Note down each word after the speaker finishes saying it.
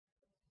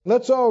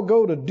Let's all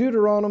go to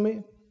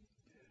Deuteronomy,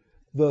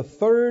 the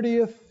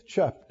 30th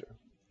chapter.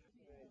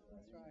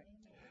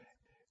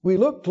 We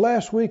looked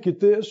last week at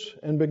this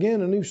and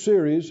began a new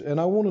series, and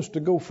I want us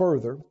to go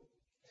further.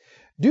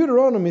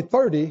 Deuteronomy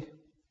 30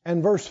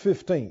 and verse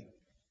 15.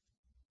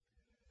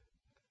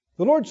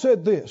 The Lord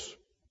said this.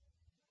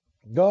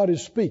 God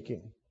is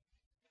speaking.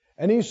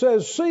 And He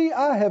says, "See,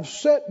 I have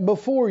set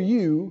before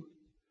you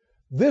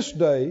this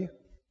day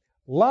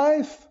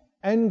life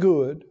and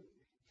good,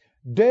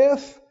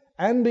 death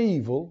and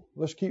evil."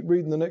 Let's keep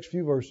reading the next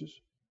few verses.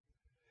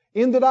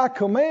 "In that I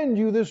command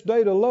you this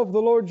day to love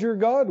the Lord your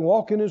God, and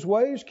walk in His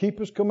ways, keep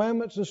His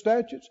commandments and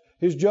statutes,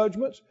 His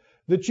judgments,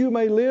 that you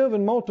may live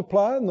and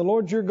multiply, and the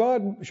Lord your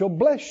God shall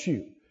bless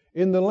you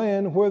in the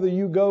land whither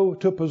you go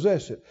to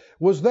possess it."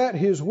 Was that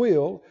His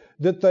will,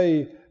 that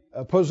they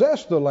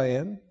possess the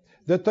land,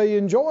 that they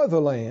enjoy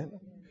the land,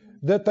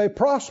 that they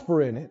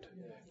prosper in it,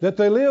 that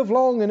they live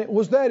long in it?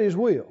 Was that His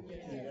will?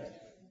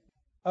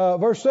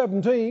 Verse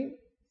 17,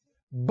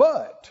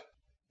 "But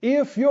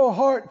if your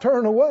heart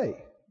turn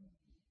away,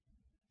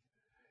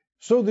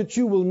 so that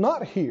you will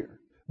not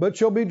hear, but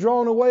shall be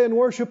drawn away and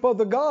worship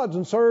other gods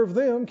and serve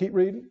them," keep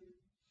reading,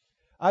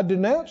 "I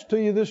denounce to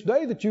you this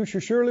day that you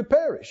shall surely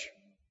perish."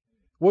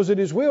 Was it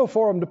His will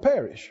for them to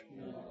perish?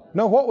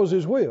 No, what was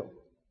His will?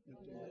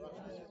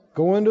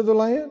 Go into the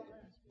land,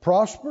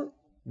 prosper,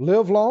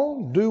 live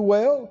long, do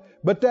well.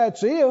 But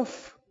that's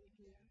if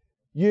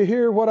you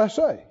hear what I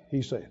say,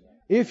 He said.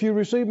 If you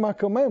receive my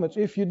commandments,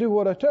 if you do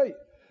what I tell you.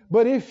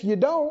 But if you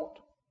don't,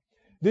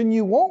 then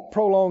you won't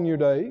prolong your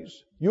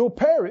days. You'll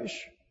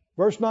perish.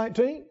 Verse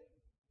 19,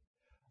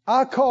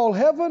 "I call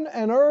heaven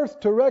and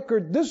earth to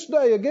record this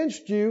day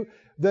against you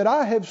that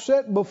I have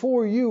set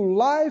before you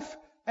life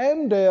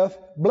and death,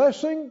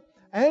 blessing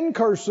and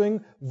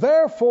cursing.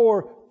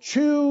 Therefore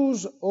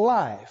choose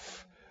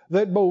life,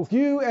 that both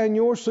you and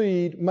your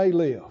seed may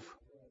live."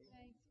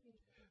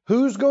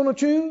 Who's going to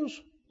choose?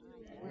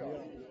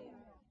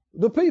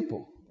 The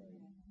people.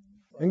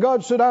 And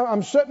God said,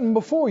 "I'm setting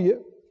before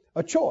you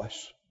a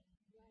choice.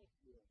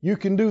 You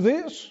can do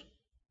this,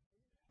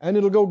 and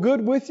it'll go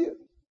good with you,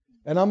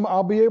 and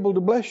I'll be able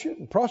to bless you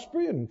and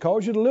prosper you and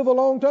cause you to live a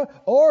long time.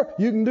 Or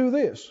you can do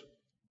this,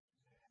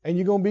 and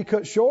you're going to be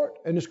cut short,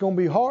 and it's going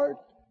to be hard,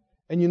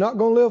 and you're not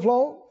going to live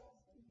long.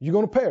 You're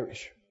going to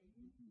perish."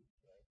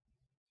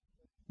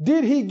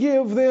 Did He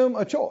give them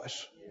a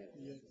choice?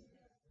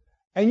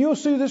 And you'll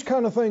see this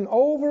kind of thing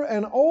over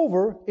and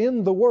over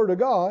in the Word of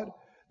God,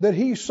 that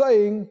He's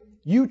saying,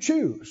 you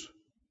choose.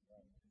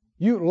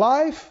 You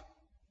life,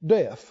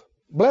 death,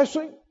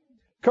 blessing,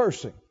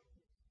 cursing.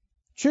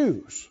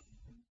 Choose.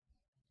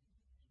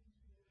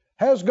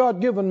 Has God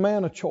given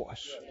man a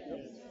choice?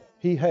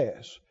 He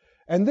has.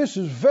 And this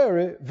is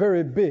very,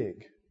 very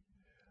big.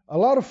 A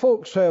lot of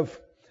folks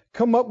have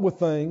come up with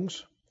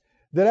things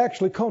that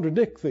actually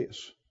contradict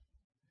this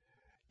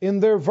in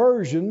their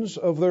versions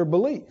of their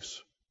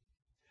beliefs.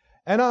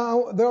 And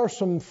there are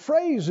some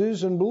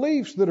phrases and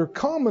beliefs that are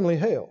commonly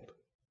held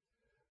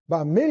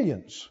by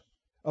millions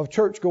of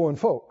church-going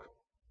folk.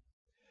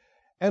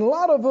 And a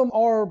lot of them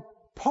are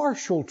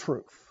partial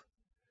truth,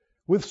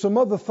 with some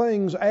other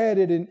things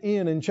added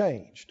in and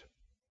changed.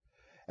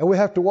 And we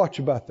have to watch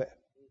about that.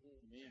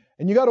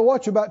 And you got to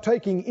watch about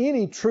taking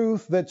any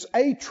truth that's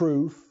a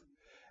truth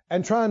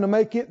and trying to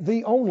make it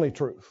the only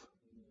truth.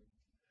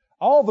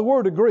 All the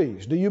Word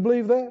agrees. Do you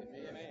believe that?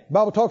 The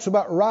Bible talks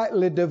about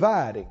rightly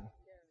dividing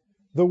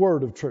the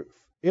word of truth.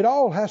 It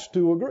all has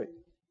to agree.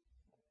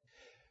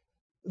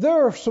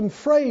 There are some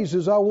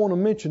phrases I want to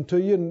mention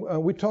to you,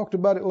 and we talked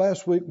about it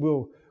last week.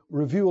 We'll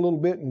review a little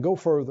bit and go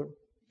further,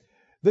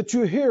 that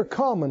you hear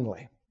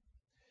commonly.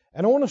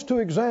 And I want us to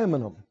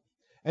examine them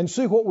and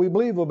see what we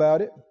believe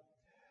about it,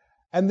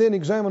 and then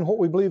examine what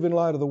we believe in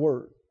light of the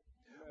Word.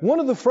 One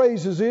of the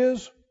phrases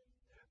is,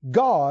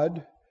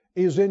 God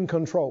is in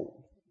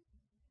control.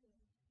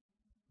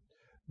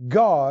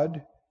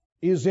 God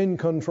is in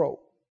control.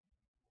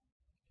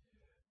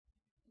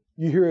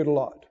 You hear it a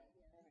lot.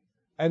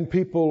 And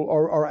people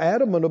are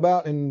adamant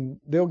about, and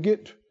they'll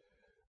get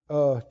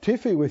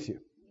tiffy with you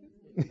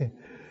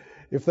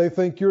if they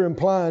think you're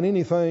implying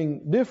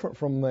anything different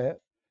from that.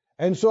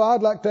 And so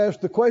I'd like to ask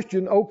the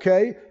question,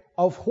 okay,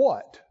 of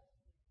what?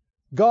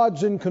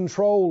 God's in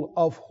control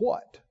of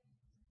what?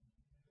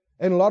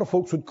 And a lot of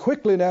folks would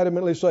quickly and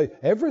adamantly say,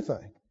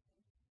 everything.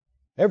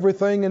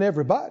 Everything and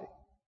everybody.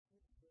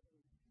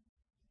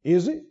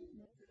 Is He?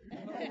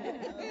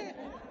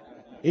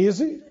 Is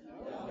He?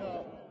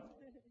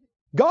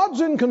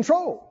 God's in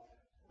control.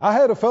 I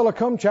had a fella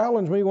come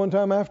challenge me one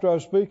time after I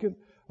was speaking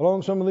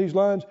along some of these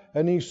lines,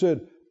 and he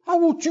said, "I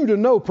want you to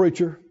know,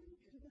 preacher,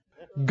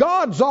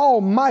 God's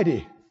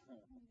almighty.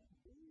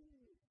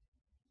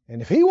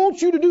 And if He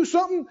wants you to do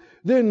something,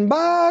 then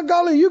by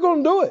golly, you're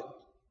going to do it."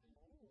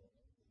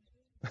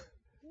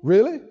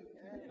 Really?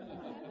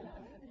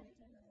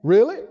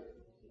 Really?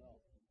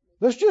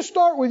 Let's just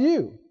start with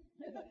you.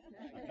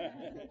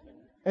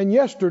 And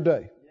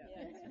yesterday.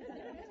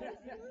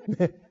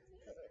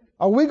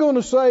 Are we going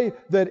to say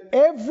that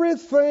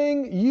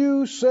everything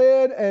you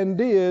said and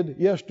did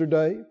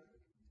yesterday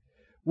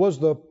was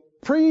the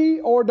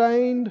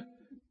preordained,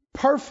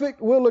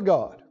 perfect will of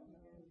God?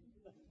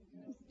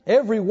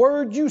 Every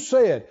word you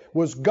said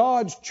was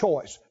God's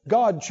choice.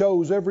 God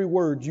chose every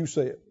word you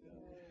said.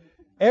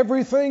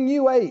 Everything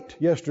you ate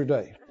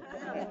yesterday,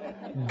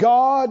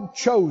 God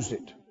chose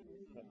it.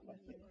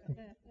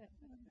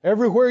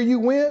 Everywhere you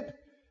went,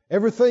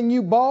 everything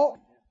you bought,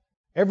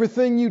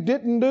 everything you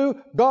didn't do,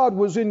 God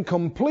was in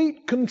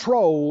complete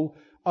control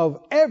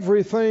of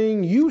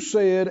everything you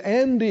said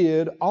and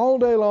did all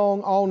day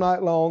long, all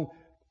night long.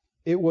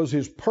 It was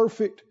His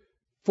perfect,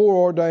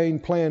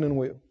 foreordained plan and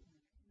will.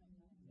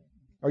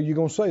 Are you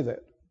going to say that?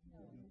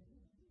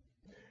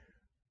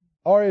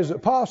 Or is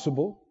it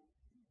possible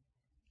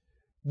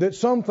that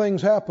some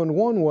things happen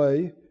one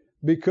way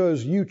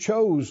because you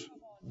chose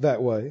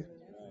that way,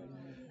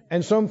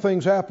 and some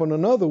things happen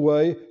another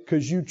way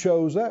because you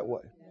chose that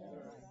way?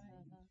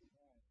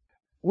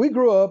 We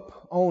grew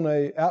up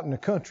out in the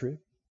country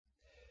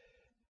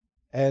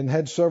and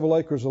had several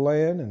acres of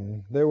land,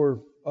 and there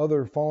were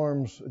other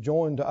farms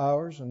joined to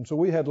ours, and so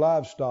we had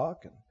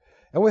livestock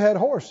and we had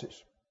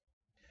horses.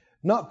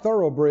 Not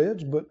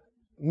thoroughbreds, but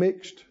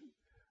mixed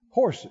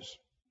horses.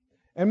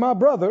 And my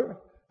brother,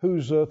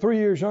 who's 3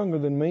 years younger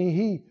than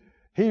me,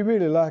 he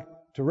really liked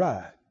to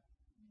ride.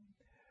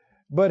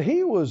 But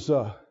he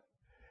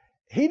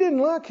didn't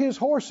like his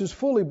horses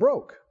fully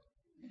broke.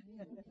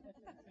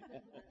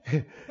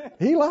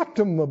 He liked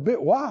them a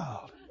bit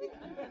wild.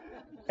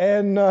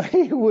 And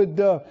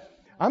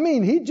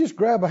he'd just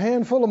grab a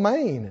handful of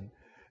mane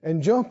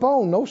and jump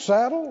on, no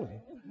saddle.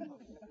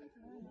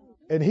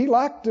 And he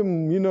liked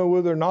them,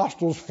 with their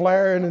nostrils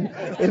flaring.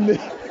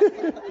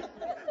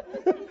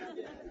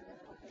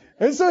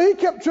 And so he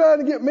kept trying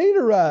to get me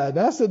to ride. And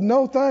I said,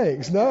 no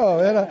thanks, no.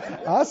 And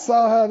I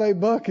saw how they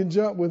buck and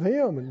jump with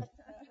him.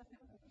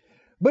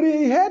 But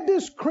he had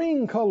this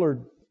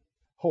cream-colored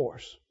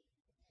horse.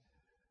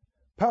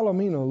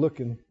 Palomino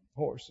looking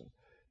horse.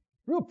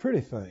 Real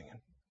pretty thing.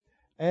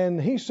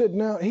 And he said,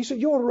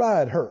 you ought to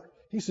ride her.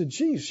 He said,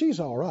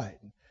 she's all right.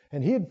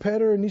 And he'd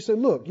pet her and he said,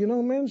 look,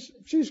 man,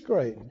 she's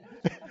great.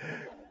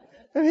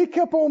 And he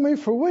kept on me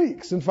for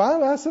weeks. And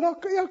finally I said,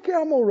 okay,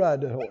 I'm going to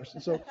ride that horse.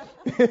 And so,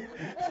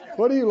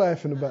 what are you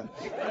laughing about?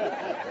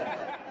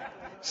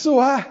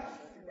 So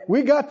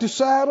we got to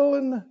saddle,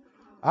 and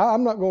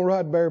I'm not going to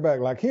ride bareback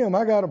like him.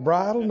 I got a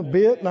bridle and a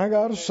bit, and I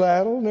got a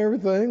saddle and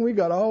everything. We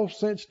got all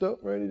cinched up,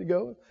 ready to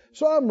go.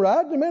 So I'm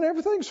riding, and man,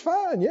 everything's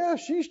fine. Yeah,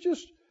 she's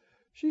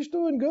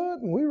doing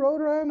good. And we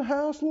rode around the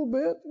house a little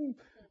bit and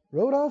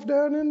rode off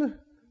down in the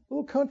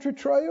little country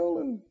trail.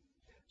 And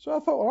so I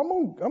thought,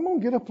 well, I'm gonna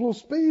get up a little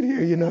speed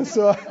here,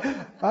 So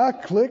I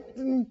clicked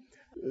and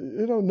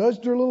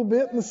nudged her a little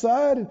bit in the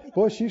side, and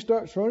boy, she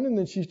starts running,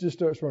 and she just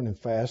starts running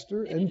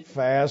faster and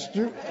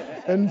faster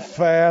and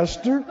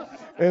faster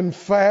and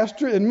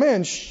faster, and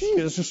man, she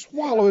is just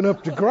swallowing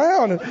up the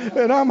ground,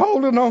 and I'm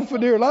holding on for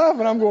dear life,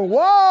 and I'm going,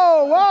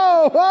 whoa,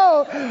 whoa,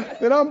 whoa,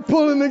 and I'm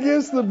pulling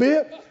against the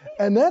bit,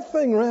 and that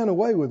thing ran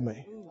away with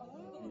me.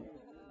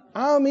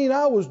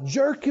 I was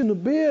jerking the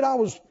bit, I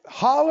was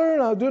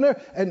hollering, I was doing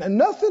everything, and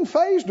nothing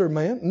fazed her,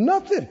 man,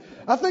 nothing.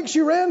 I think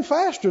she ran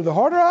faster the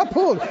harder I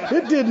pulled.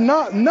 It did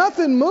not,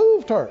 nothing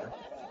moved her.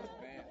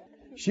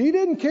 She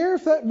didn't care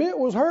if that bit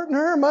was hurting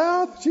her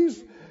mouth.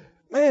 She's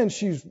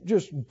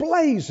just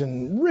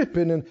blazing,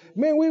 ripping, and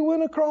man, we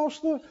went across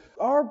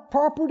our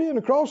property and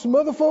across some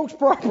other folks'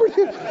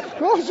 property,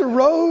 across the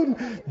road,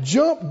 and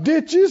jumped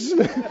ditches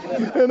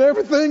and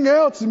everything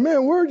else, and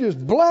man, we're just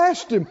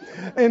blasting,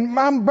 and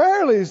I'm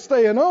barely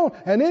staying on,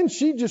 and then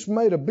she just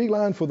made a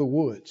beeline for the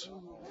woods.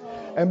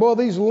 And boy,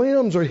 these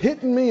limbs are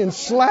hitting me and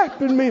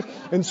slapping me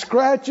and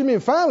scratching me.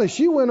 And finally,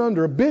 she went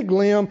under a big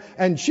limb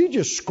and she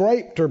just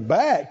scraped her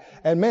back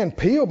and man,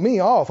 peeled me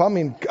off.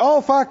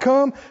 Off I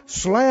come,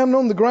 slammed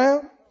on the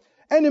ground.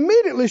 And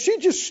immediately she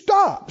just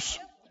stops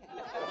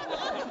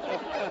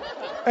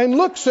and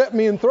looks at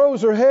me and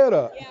throws her head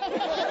up.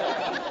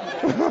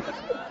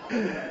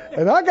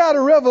 And I got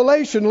a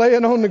revelation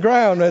laying on the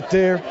ground right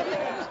there.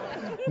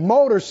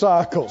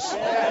 Motorcycles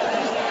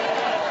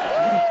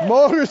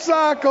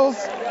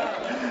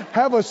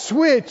have a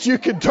switch, you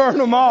can turn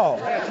them off.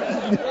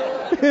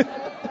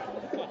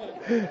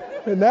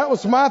 And that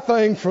was my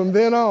thing from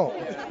then on.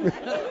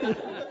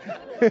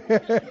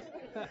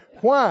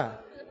 Why?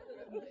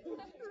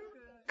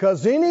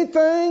 Because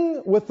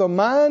anything with a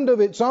mind of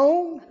its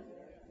own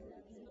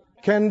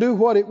can do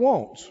what it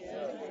wants,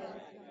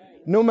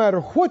 no matter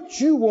what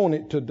you want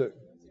it to do.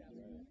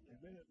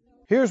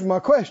 Here's my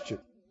question.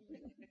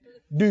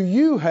 Do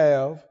you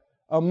have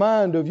a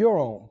mind of your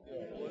own?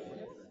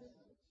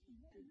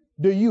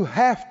 Do you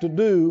have to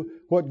do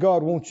what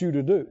God wants you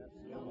to do?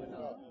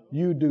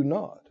 You do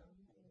not.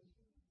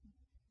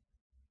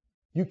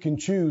 You can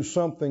choose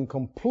something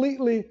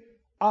completely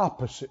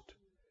opposite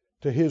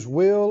to His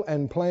will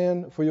and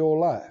plan for your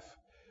life.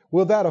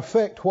 Will that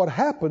affect what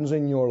happens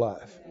in your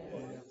life?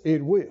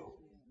 It will.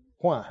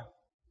 Why?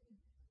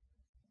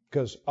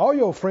 Because all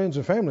your friends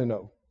and family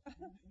know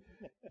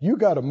You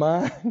got a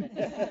mind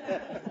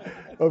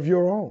of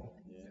your own,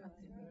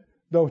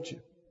 don't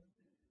you?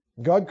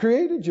 God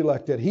created you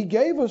like that. He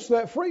gave us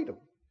that freedom.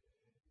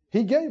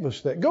 He gave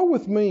us that. Go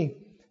with me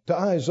to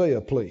Isaiah,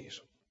 please.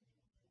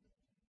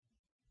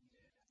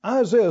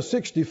 Isaiah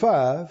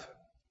 65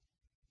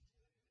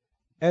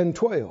 and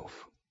 12.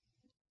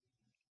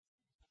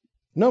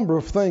 Number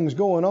of things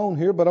going on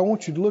here, but I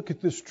want you to look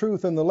at this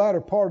truth in the latter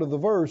part of the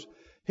verse.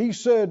 He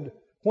said,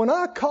 when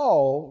I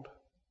called,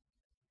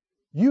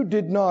 you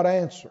did not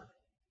answer.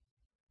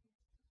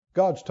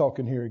 God's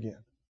talking here again.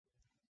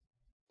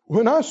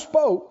 When I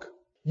spoke,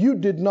 you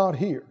did not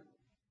hear,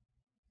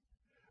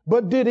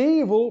 but did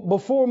evil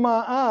before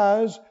my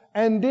eyes,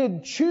 and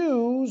did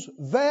choose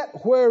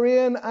that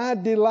wherein I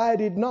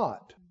delighted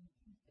not.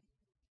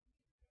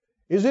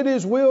 Is it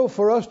His will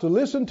for us to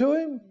listen to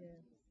Him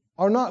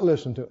or not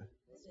listen to Him?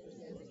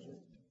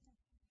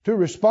 To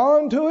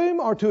respond to Him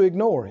or to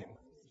ignore Him?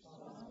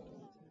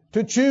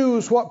 To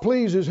choose what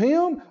pleases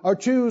Him or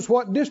choose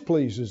what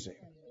displeases Him?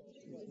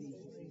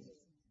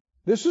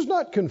 This is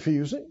not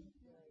confusing,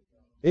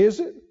 is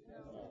it?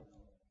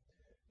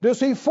 Does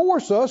He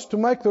force us to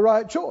make the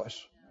right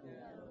choice?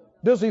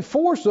 Does He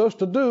force us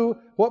to do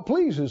what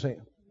pleases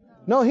Him?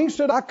 No, He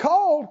said, I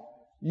called,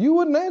 you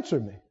wouldn't answer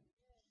me.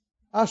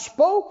 I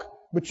spoke,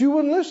 but you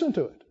wouldn't listen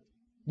to it.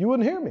 You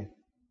wouldn't hear me.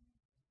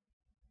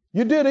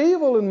 You did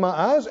evil in my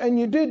eyes, and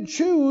you did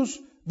choose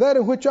that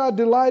in which I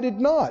delighted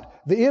not.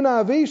 The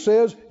NIV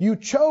says, you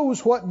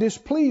chose what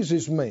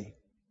displeases me.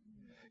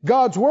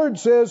 God's Word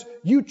says,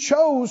 you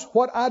chose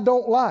what I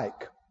don't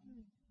like.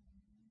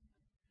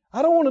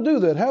 I don't want to do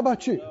that. How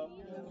about you?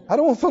 I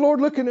don't want the Lord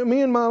looking at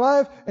me in my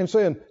life and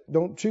saying,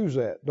 don't choose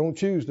that. Don't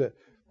choose that.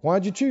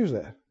 Why'd you choose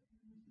that?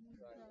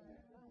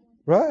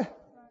 Right?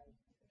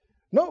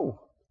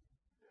 No.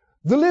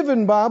 The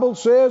Living Bible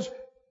says,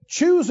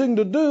 choosing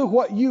to do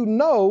what you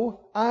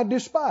know I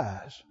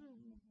despise.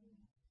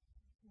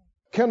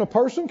 Can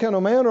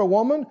a man or a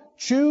woman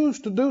choose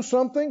to do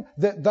something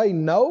that they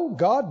know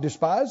God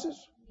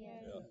despises? Yes.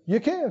 You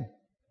can.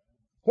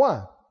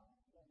 Why?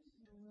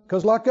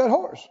 Because like that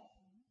horse,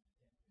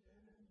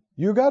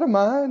 you got a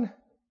mind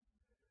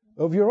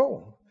of your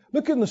own.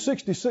 Look in the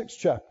 66th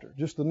chapter,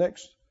 just the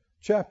next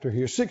chapter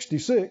here,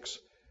 66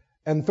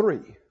 and 3.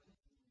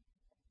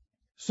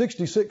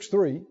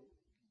 66:3.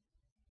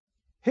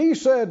 He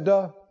said,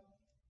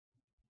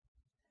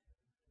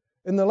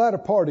 in the latter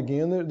part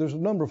again, there's a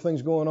number of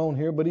things going on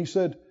here, but he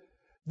said,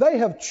 they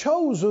have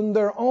chosen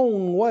their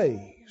own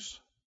ways,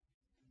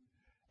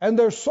 and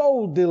their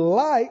soul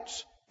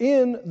delights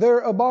in their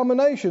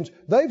abominations.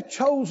 They've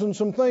chosen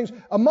some things.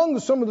 Among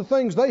some of the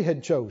things they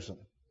had chosen,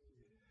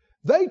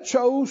 they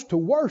chose to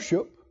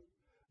worship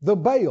the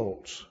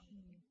Baals.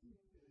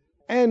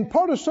 And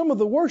part of some of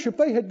the worship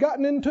they had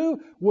gotten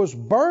into was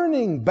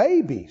burning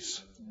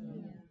babies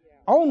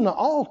on the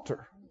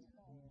altar.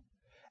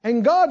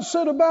 And God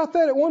said about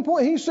that at one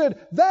point, He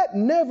said, that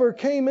never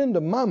came into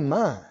my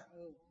mind.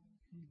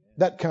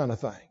 That kind of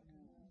thing. Of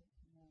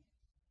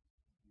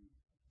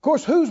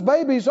course, whose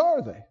babies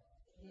are they?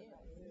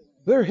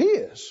 They're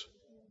His.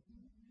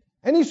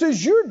 And He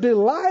says, you're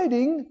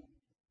delighting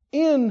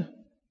in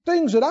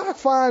things that I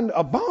find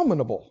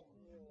abominable,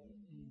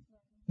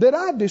 that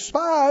I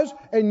despise,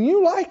 and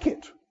you like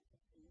it.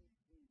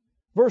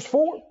 Verse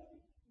 4.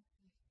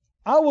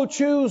 I will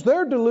choose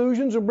their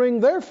delusions and bring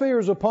their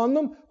fears upon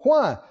them.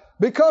 Why?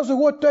 Because of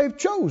what they've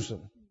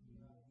chosen.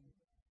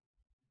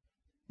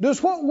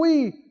 Does what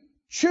we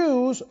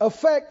choose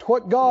affect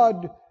what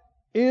God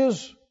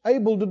is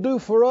able to do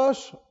for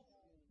us?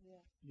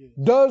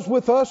 Does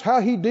with us,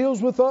 how He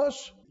deals with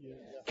us?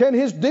 Can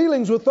His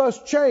dealings with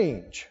us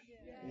change?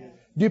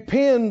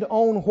 Depend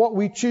on what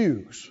we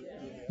choose.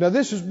 Now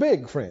this is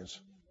big, friends.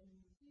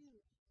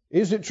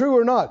 Is it true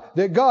or not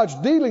that God's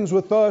dealings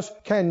with us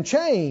can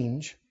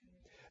change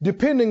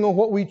depending on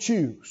what we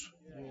choose?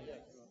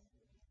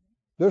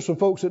 There's some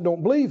folks that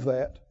don't believe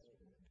that,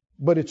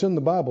 but it's in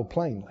the Bible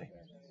plainly.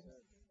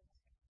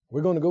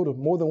 We're going to go to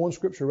more than one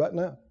scripture right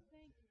now.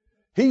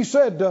 He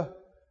said,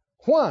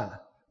 why?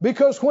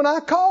 Because when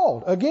I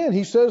called, again,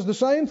 He says the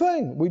same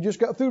thing we just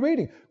got through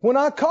reading. When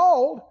I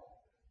called,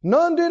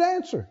 none did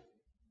answer.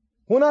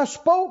 When I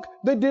spoke,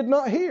 they did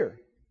not hear.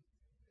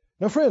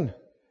 Now, friend,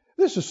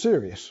 this is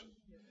serious.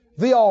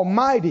 The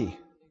Almighty,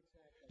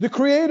 the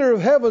Creator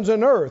of heavens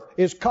and earth,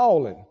 is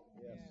calling.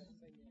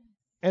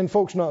 And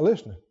folks not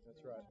listening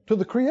to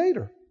the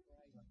Creator.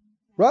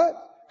 Right?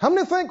 How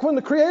many think when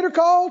the Creator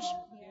calls,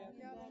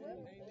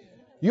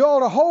 you ought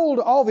to hold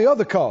all the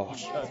other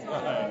calls?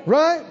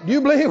 Right? Do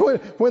you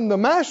believe when the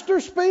Master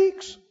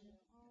speaks,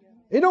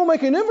 it don't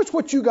make any difference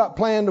what you got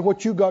planned or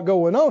what you got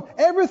going on.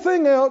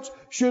 Everything else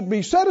should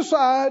be set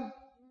aside,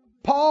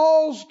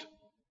 paused,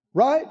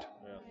 right?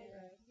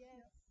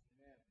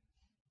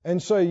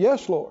 And say,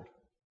 yes, Lord.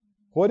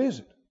 What is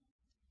it?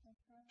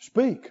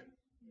 Speak.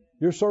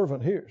 Your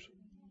servant hears.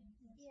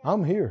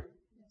 I'm here.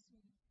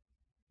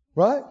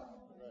 Right?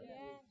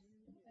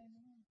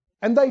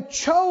 And they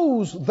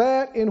chose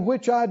that in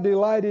which I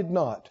delighted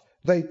not.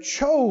 They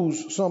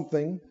chose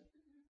something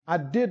I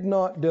did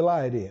not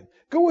delight in.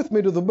 Go with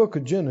me to the book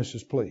of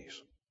Genesis,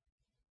 please.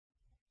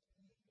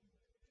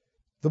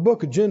 The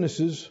book of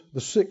Genesis, the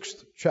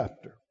 6th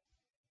chapter,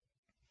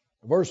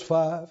 verse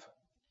 5.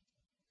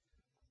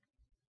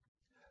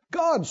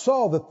 God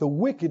saw that the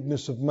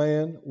wickedness of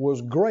man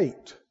was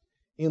great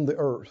in the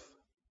earth,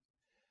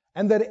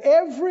 and that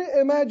every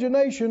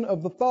imagination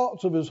of the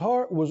thoughts of his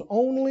heart was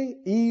only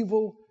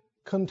evil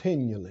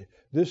continually.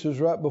 This is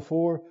right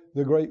before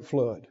the great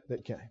flood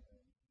that came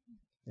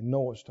in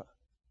Noah's time.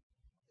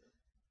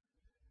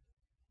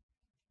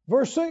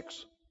 Verse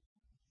 6,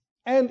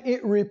 and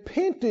it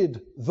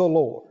repented the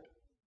Lord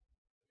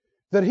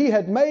that he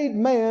had made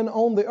man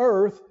on the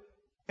earth,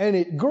 and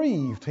it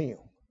grieved him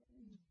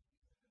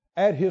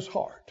at his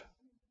heart.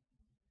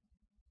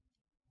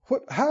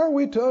 How are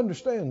we to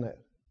understand that?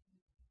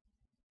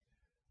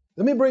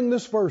 Let me bring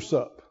this verse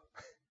up.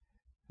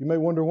 You may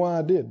wonder why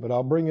I did, but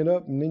I'll bring it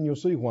up and then you'll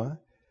see why.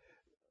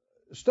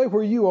 Stay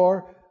where you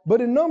are.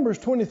 But in Numbers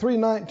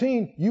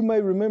 23:19, you may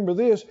remember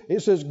this. It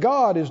says,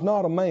 God is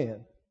not a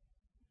man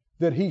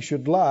that he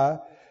should lie,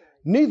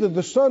 neither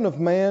the Son of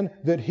Man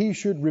that he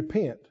should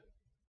repent.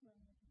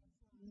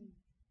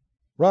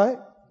 Right?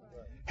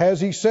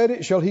 Has he said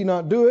it, shall he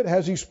not do it?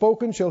 Has he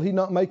spoken, shall he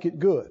not make it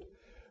good?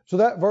 So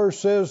that verse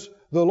says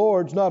the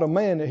Lord's not a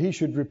man that he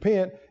should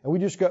repent. And we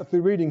just got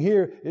through reading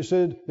here, it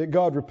said that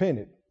God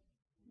repented.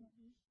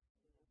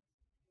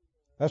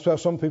 That's how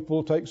some people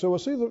will take. So,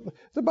 see,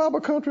 the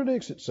Bible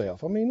contradicts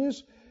itself. I mean,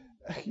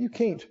 you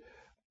can't.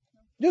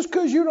 Just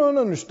because you don't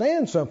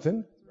understand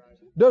something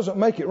doesn't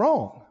make it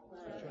wrong.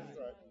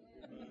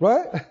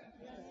 Right?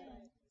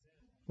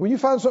 When you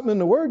find something in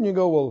the Word and you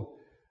go, well,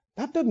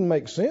 that doesn't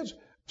make sense.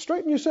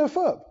 Straighten yourself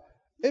up.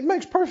 It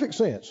makes perfect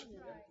sense.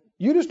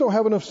 You just don't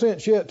have enough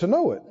sense yet to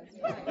know it.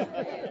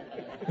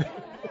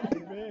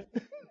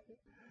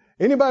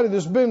 Anybody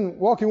that's been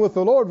walking with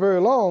the Lord very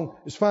long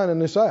is finding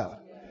this out.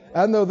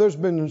 I know there's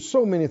been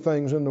so many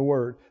things in the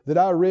Word that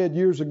I read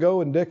years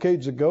ago and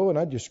decades ago, and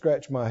I just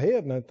scratch my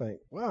head and I think,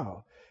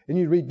 wow. And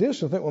you read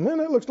this and think, well, man,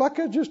 that looks like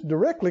it just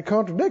directly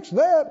contradicts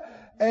that.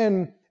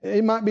 And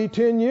it might be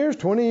 10 years,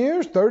 20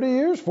 years, 30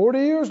 years, 40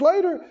 years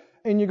later.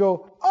 And you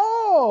go,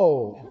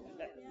 oh,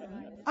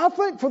 I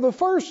think for the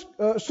first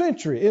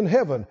century in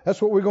heaven,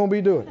 that's what we're going to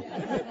be doing.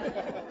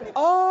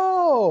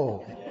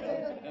 Oh,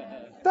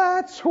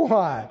 that's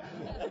why.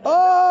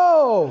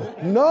 Oh,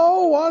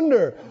 no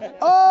wonder.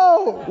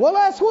 Oh, well,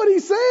 that's what he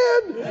said.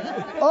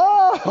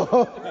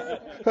 Oh,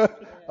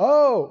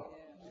 oh.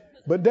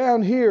 But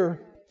down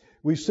here,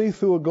 we see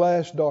through a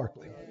glass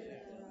darkly,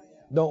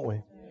 don't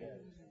we?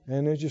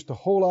 And there's just a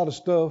whole lot of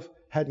stuff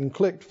hadn't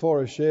clicked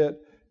for us yet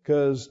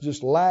because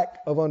just lack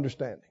of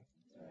understanding.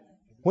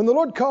 When the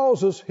Lord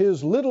calls us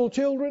his little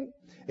children,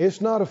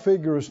 it's not a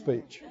figure of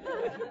speech.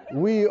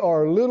 We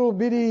are little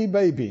bitty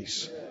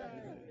babies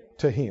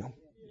to him,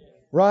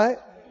 right?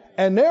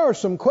 And there are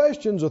some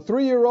questions a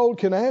 3-year-old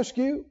can ask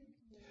you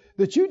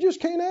that you just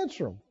can't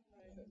answer them.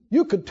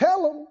 You could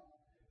tell them.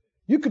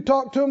 You could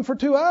talk to them for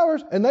 2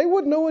 hours and they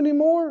wouldn't know any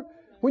more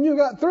when you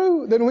got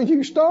through than when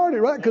you started,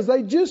 right? Because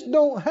they just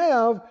don't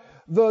have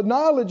the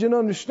knowledge and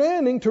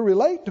understanding to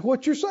relate to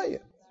what you're saying.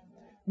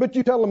 But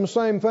you tell them the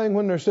same thing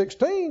when they're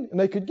 16 and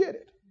they could get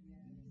it.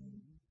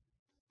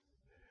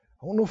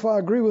 I don't know if I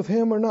agree with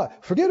him or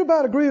not. Forget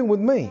about agreeing with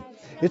me.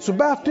 It's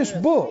about this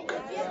book.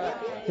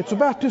 It's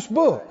about this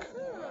book.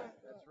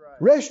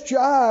 Rest your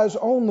eyes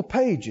on the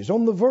pages,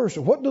 on the verse.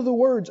 What do the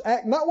words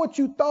act? Not what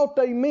you thought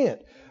they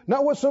meant.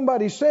 Not what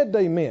somebody said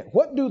they meant.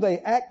 What do they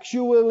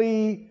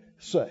actually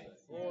say?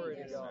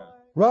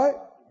 Right?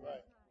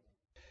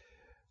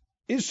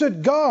 It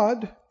said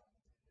God,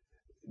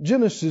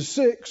 Genesis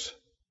 6,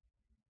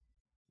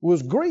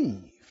 was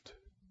grieved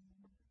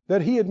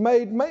that he had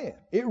made man.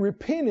 It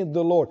repented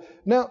the Lord.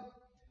 Now,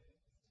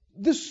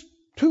 this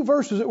 2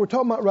 verses that we're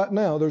talking about right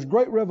now, there's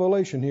great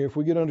revelation here if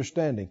we get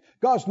understanding.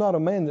 God's not a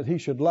man that he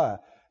should lie.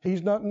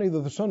 He's not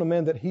neither the Son of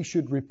Man that he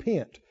should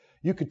repent.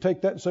 You could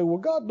take that and say, well,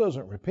 God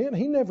doesn't repent.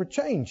 He never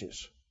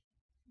changes.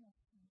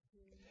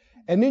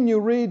 And then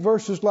you read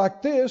verses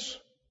like this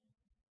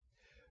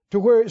to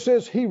where it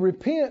says he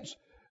repents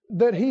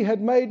that he had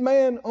made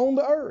man on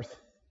the earth.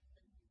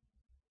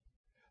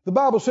 The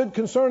Bible said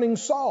concerning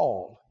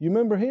Saul, you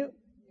remember him?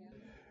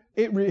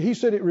 He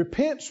said, it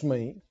repents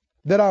me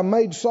that I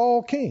made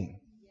Saul king.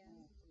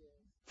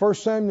 1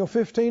 Samuel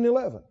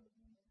 15:11.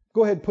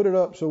 Go ahead and put it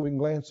up so we can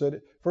glance at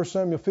it. 1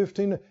 Samuel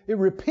 15. It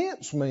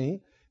repents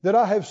me that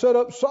I have set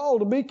up Saul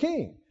to be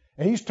king.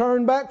 And he's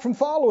turned back from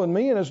following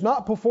me and has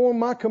not performed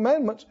my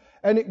commandments.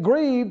 And it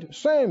grieved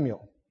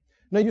Samuel.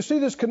 Now you see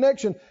this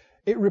connection.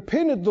 It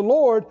repented the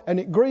Lord and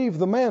it grieved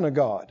the man of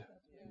God.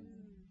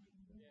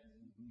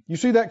 You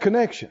see that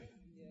connection?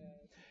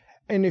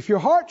 And if your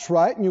heart's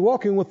right and you're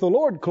walking with the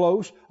Lord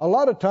close, a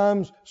lot of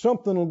times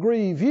something will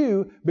grieve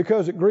you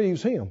because it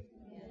grieves him.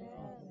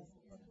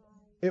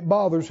 It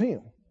bothers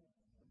him.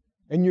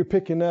 And you're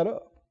picking that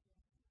up.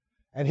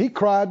 And he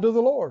cried to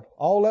the Lord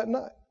all that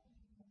night.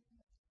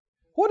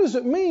 What does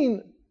it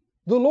mean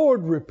the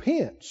Lord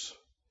repents?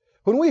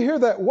 When we hear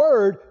that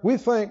word, we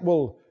think,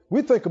 well,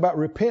 We think about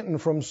repenting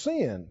from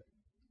sin.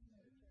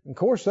 Of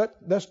course,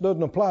 that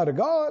doesn't apply to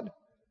God.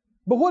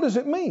 But what does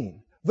it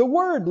mean? The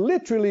word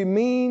literally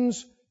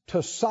means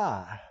to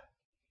sigh.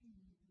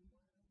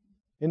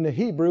 In the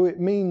Hebrew, it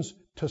means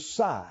to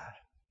sigh.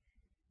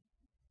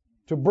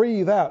 To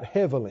breathe out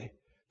heavily.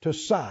 To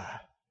sigh.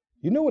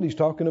 You know what he's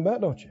talking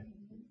about, don't you?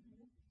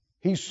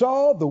 He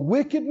saw the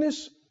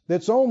wickedness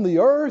that's on the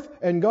earth,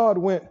 and God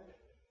went,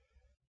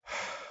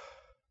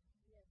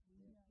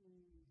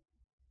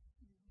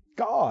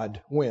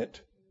 God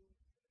went.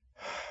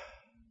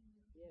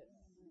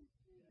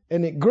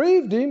 And it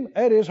grieved him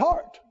at his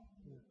heart.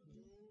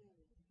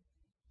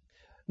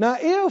 Now,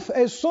 if,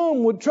 as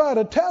some would try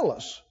to tell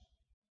us,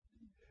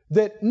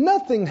 that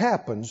nothing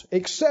happens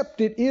except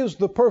it is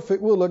the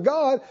perfect will of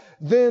God,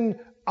 then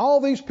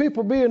all these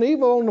people being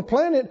evil on the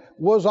planet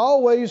was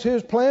always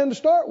his plan to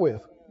start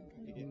with.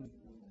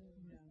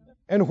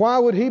 And why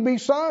would he be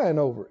sighing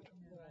over it?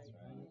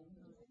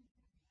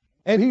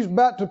 And he's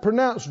about to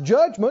pronounce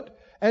judgment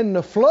and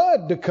the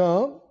flood to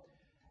come.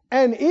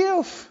 And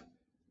if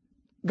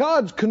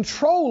God's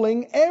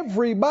controlling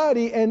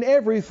everybody and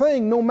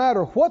everything, no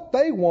matter what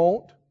they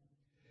want,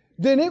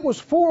 then it was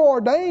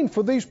foreordained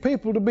for these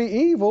people to be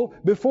evil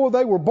before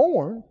they were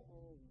born.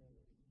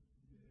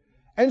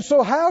 And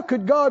so how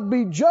could God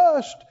be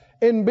just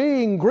in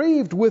being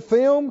grieved with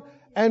them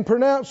and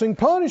pronouncing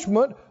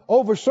punishment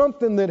over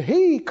something that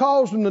he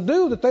caused them to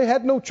do that they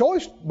had no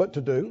choice but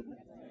to do?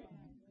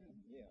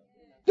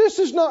 This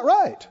is not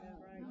right.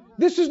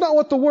 This is not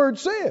what the Word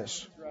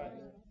says.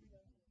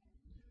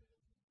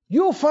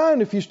 You'll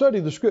find, if you study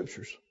the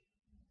Scriptures,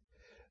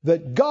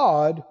 that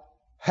God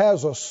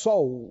has a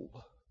soul.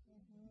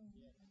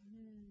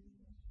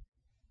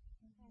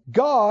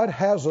 God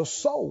has a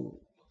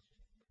soul.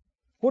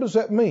 What does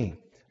that mean?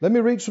 Let me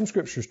read some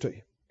Scriptures to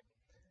you.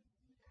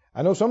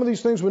 I know some of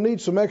these things will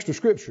need some extra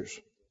Scriptures.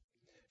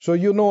 So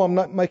you'll know I'm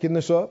not making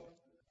this up.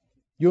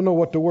 You'll know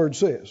what the Word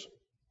says.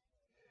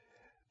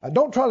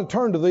 Don't try to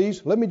turn to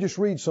these. Let me just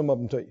read some of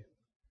them to you.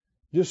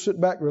 Just sit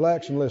back,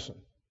 relax, and listen.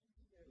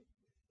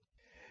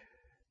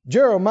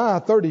 Jeremiah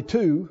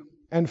 32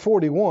 and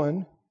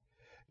 41,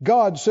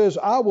 God says,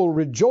 I will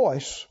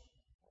rejoice.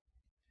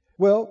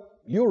 Well,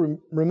 you'll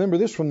remember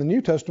this from the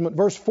New Testament.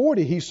 Verse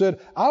 40, he said,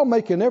 I'll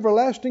make an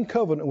everlasting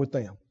covenant with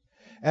them,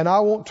 and I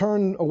won't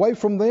turn away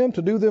from them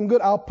to do them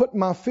good. I'll put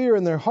my fear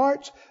in their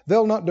hearts.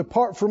 They'll not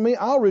depart from me.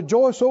 I'll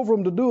rejoice over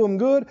them to do them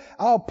good.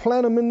 I'll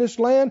plant them in this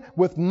land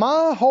with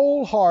my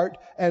whole heart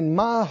and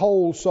my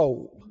whole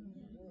soul.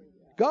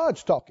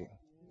 God's talking.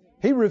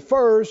 He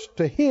refers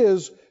to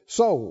his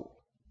soul.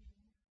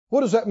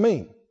 What does that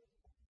mean?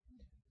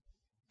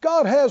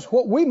 God has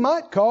what we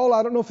might call,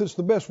 I don't know if it's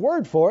the best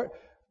word for it,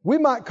 we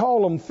might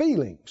call them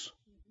feelings.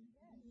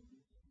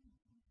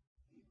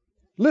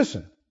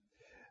 Listen,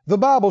 the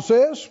Bible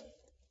says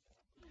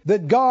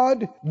that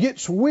God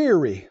gets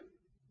weary.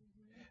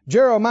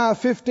 Jeremiah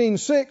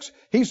 15:6,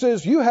 he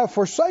says, you have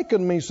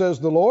forsaken me, says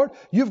the Lord.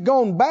 You've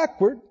gone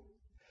backward.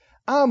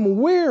 I'm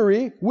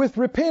weary with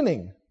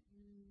repenting.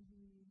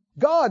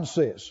 God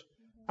says,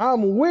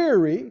 I'm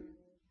weary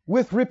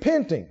with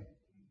repenting.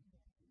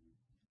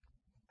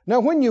 Now,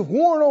 when you've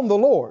worn on the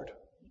Lord,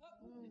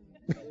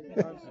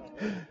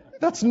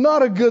 that's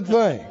not a good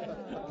thing,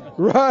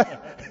 right?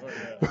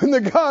 When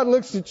the God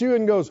looks at you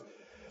and goes,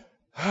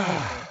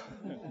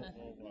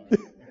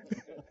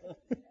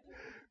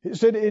 he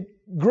said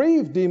it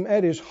grieved him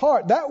at his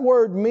heart. That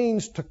word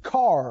means to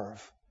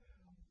carve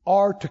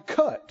or to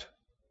cut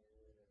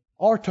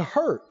or to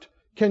hurt.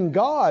 Can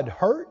God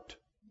hurt?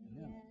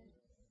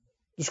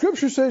 The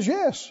Scripture says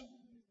yes.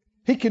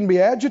 He can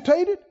be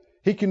agitated.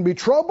 He can be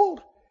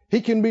troubled.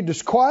 He can be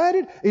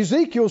disquieted.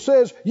 Ezekiel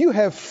says, you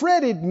have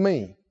fretted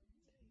me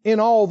in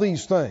all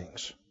these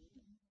things.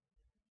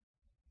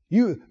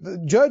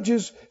 The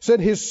Judges said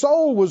his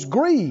soul was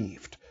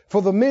grieved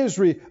for the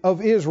misery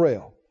of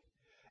Israel.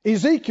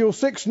 Ezekiel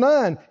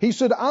 6:9, he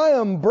said, I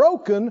am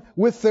broken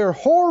with their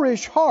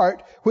whorish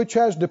heart which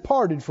has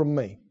departed from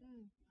me.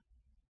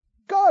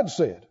 God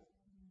said,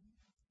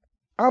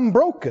 I'm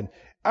broken.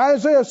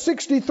 Isaiah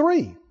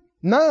 63:9,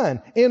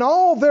 in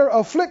all their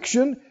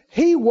affliction,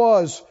 he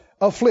was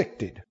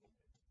afflicted.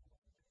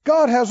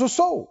 God has a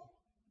soul.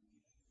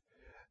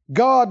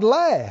 God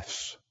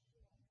laughs.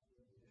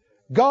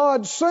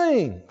 God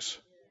sings.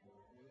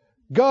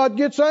 God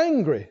gets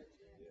angry.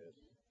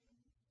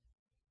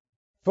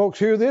 Folks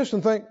hear this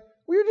and think,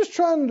 well, you're just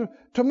trying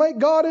to make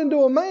God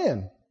into a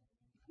man.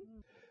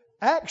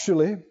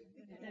 Actually,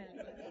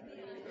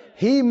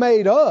 he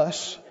made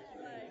us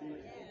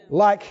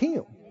like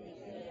him.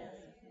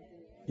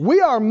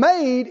 We are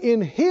made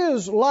in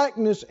his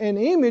likeness and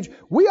image.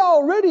 We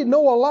already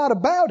know a lot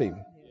about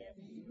him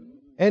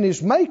and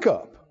his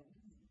makeup,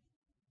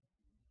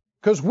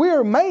 because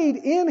we're made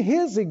in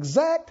his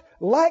exact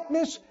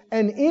likeness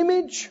and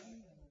image,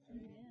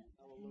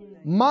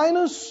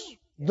 minus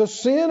the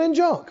sin and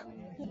junk,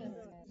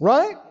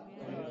 right?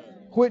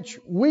 Which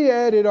we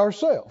added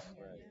ourselves,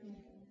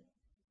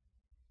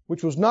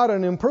 which was not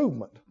an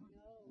improvement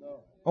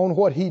on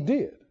what he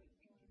did.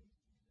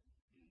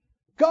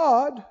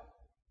 God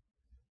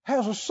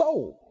has a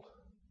soul.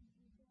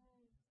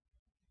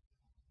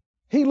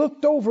 He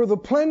looked over the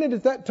planet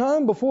at that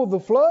time before the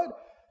flood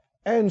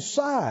and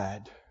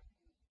sighed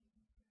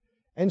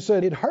and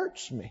said, it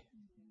hurts me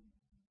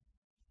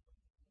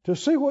to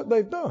see what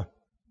they've done.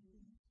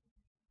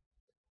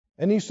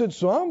 And he said,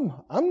 so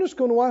I'm just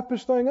going to wipe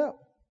this thing out.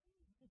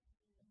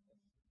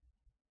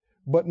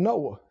 But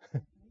Noah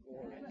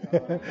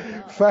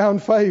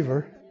found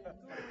favor.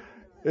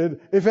 If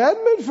it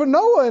hadn't been for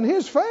Noah and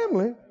his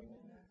family,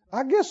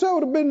 I guess that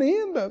would have been the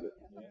end of it.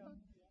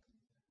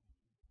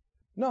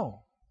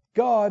 No,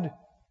 God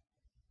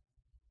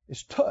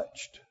is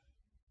touched.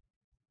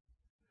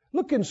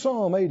 Look in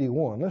Psalm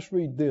 81. Let's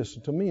read this.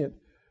 To me,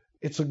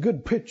 it's a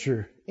good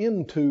picture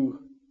into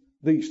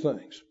these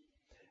things.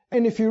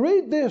 And if you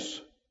read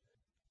this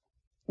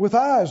with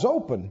eyes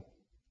open,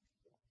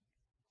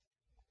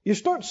 you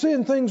start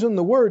seeing things in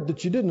the Word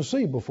that you didn't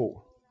see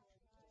before.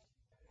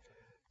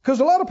 Because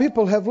a lot of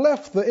people have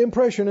left the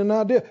impression and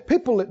idea.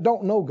 People that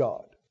don't know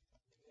God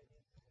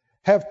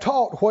have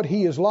taught what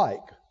He is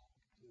like.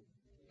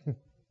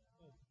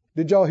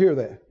 Did y'all hear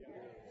that?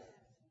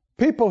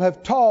 People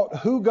have taught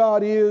who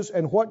God is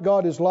and what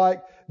God is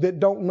like that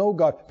don't know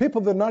God.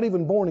 People that are not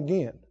even born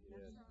again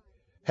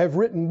have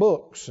written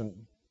books and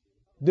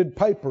did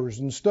papers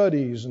and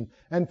studies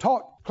and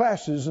taught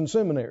classes in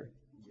seminary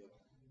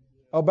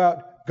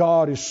about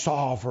God is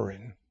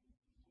sovereign.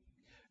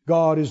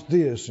 God is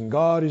this and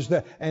God is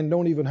that, and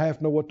don't even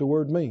half know what the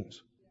word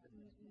means.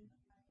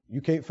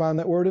 You can't find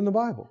that word in the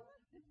Bible.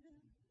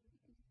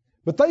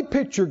 But they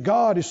picture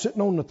God as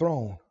sitting on the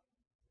throne.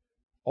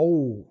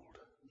 Old,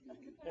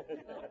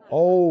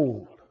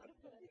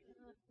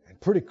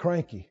 and pretty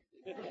cranky.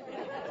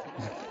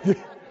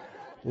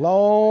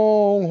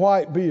 Long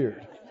white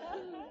beard.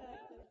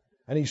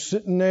 And he's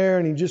sitting there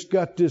and he just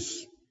got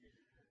this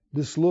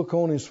look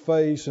on his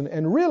face.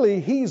 And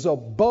really, he's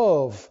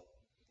above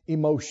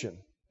emotion.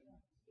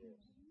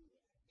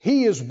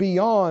 He is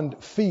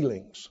beyond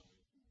feelings.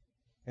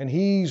 And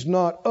he's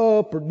not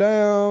up or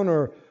down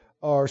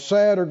or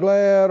sad or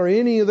glad or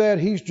any of that.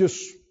 He's just...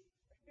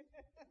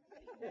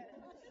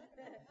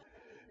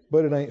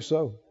 But it ain't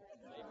so.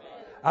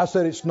 I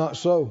said it's not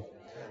so.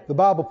 The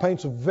Bible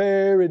paints a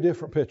very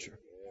different picture,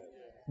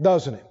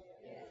 doesn't it?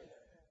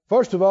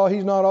 First of all,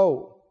 He's not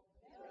old.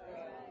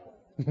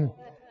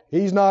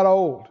 He's not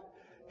old.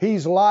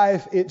 He's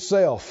life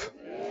itself.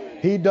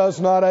 He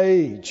does not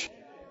age.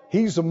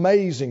 He's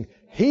amazing.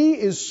 He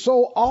is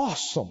so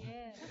awesome.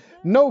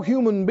 No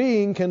human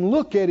being can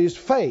look at His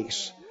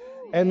face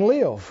and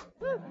live.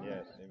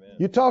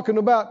 You're talking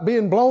about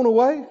being blown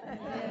away?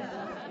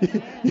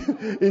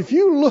 If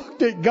you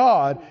looked at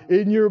God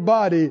in your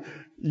body,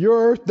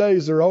 your earth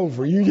days are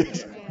over. You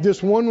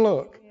just one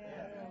look.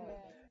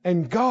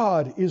 And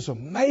God is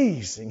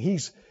amazing.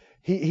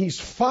 He's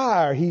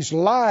fire. He's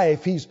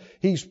life.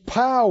 He's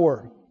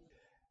power.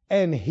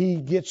 And He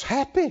gets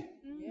happy.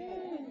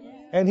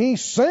 And He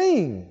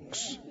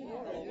sings.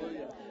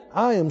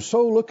 I am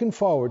so looking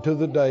forward to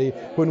the day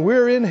when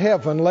we're in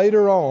heaven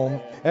later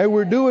on and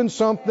we're doing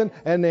something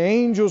and the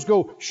angels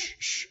go, shh,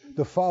 shh,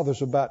 the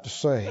Father's about to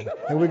sing.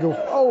 And we go,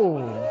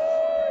 oh,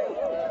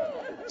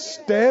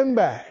 stand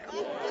back.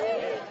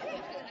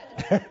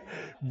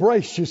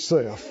 Brace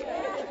yourself.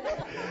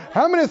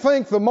 How many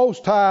think the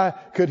Most High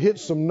could hit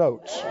some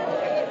notes?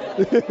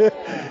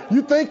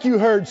 You think you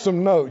heard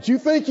some notes. You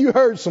think you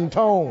heard some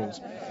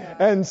tones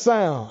and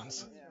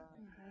sounds.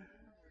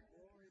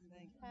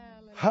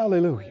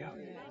 Hallelujah.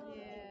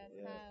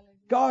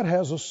 God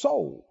has a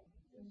soul.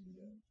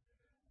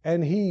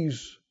 And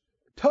He's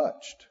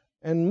touched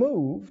and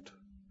moved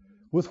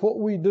with what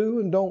we do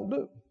and don't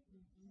do.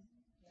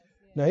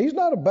 Now, He's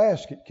not a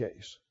basket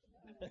case.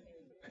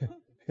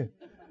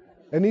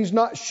 And He's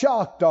not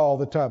shocked all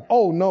the time.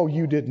 Oh, no,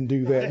 you didn't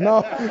do that.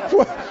 No,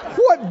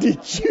 what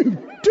did you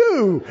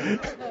do?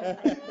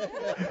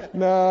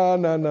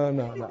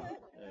 No.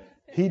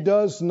 He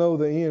does know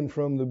the end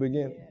from the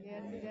beginning.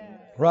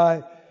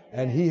 Right?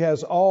 And He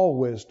has all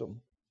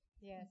wisdom.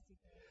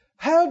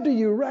 How do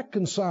you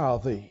reconcile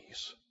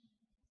these?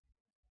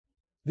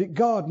 That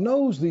God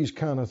knows these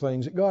kind of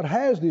things, that God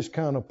has this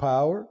kind of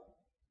power.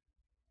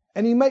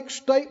 And He makes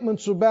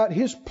statements about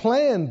His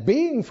plan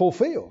being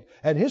fulfilled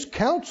and His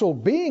counsel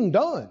being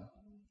done.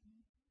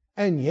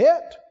 And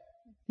yet,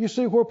 you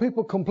see where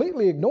people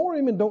completely ignore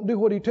Him and don't do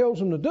what He tells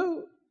them to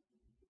do.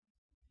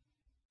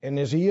 And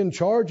is He in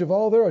charge of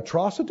all their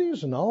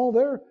atrocities and all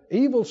their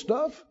evil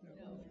stuff?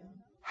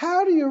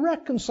 How do you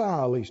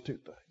reconcile these two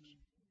things?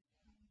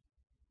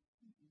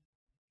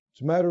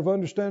 It's a matter of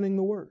understanding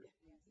the Word.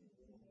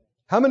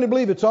 How many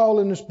believe it's all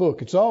in this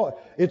book? It's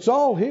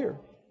all here.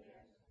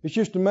 It's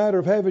just a matter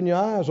of having your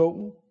eyes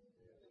open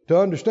to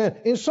understand.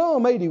 In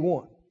Psalm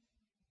 81,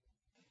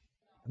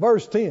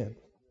 verse 10,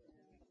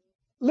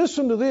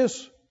 listen to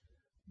this.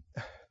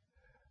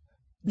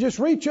 Just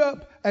reach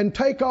up and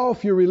take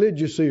off your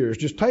religious ears.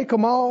 Just take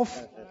them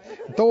off,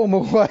 throw them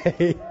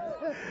away.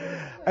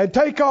 And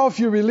take off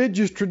your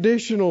religious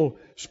traditional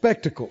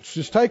spectacles.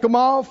 Just take them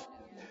off,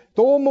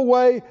 throw them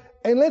away,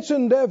 And let's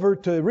endeavor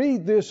to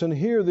read this and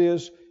hear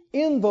this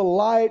in the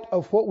light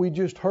of what we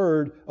just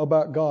heard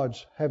about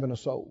God's having a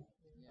soul.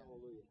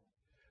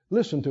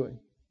 Listen to him.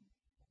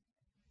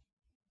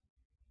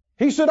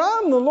 He said,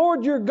 I'm the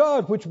Lord your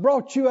God, which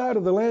brought you out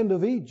of the land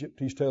of Egypt,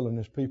 he's telling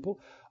his people.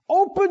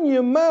 Open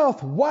your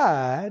mouth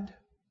wide,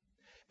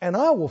 and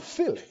I will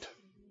fill it.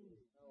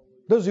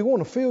 Does he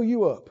want to fill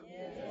you up?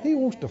 He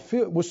wants to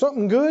fill it with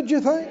something good,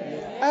 you think?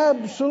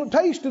 Absolutely.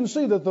 Taste and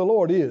see that the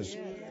Lord is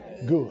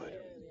good.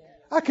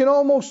 I can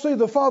almost see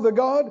the Father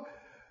God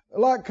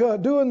like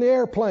doing the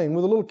airplane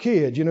with a little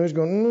kid. You know, he's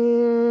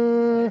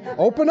going,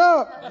 open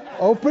up,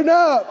 open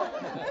up.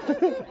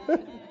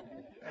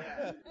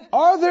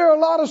 Are there a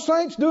lot of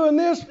saints doing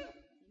this?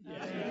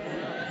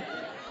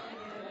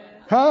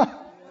 Huh?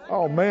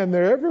 Oh man,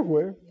 they're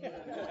everywhere.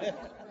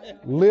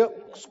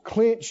 Lips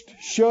clenched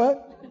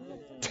shut,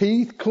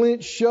 teeth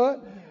clenched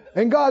shut,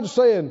 and God's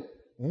saying,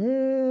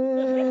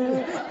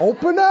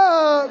 open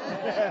up.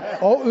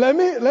 Oh, let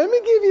me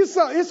give you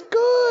something. It's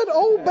good.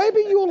 Oh,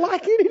 baby, you'll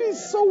like it. It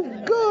is so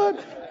good.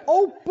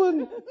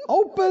 Open.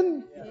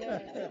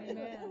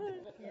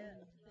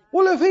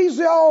 Well, if he's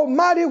the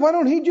Almighty, why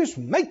don't he just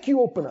make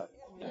you open up?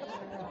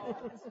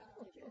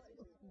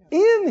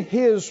 In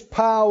his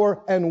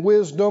power and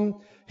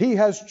wisdom, he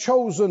has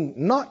chosen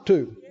not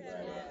to.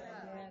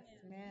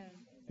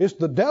 It's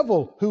the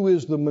devil who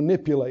is the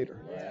manipulator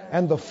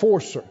and the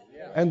forcer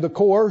and the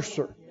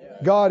coercer.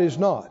 God is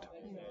not.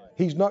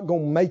 He's not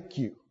going to make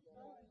you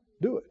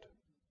do it.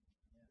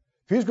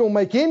 If he's going to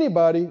make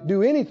anybody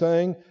do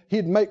anything,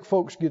 he'd make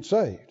folks get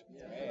saved.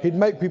 He'd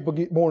make people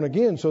get born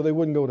again so they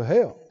wouldn't go to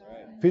hell.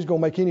 If he's going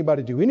to make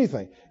anybody do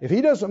anything. If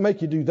he doesn't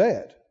make you do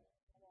that,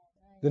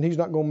 then he's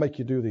not going to make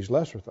you do these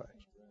lesser things.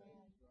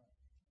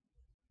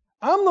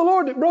 I'm the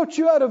Lord that brought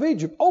you out of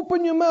Egypt.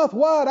 Open your mouth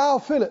wide, I'll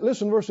fill it.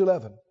 Listen, verse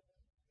 11.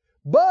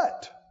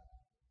 But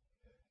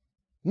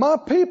my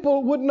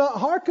people would not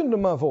hearken to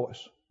my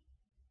voice,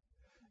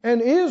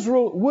 and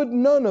Israel would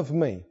none of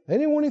me. They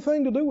didn't want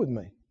anything to do with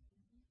me.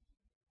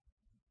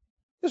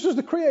 This is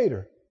the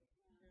Creator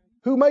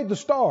who made the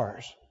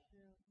stars.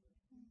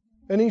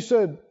 And he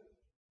said,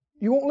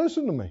 you won't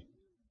listen to me.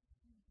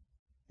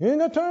 You ain't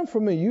got time for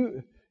me.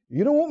 You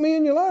don't want me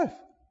in your life.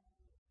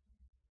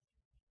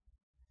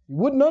 You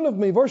would none of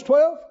me. Verse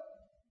 12.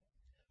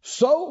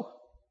 So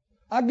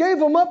I gave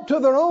them up to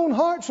their own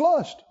heart's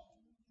lust.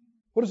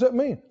 What does that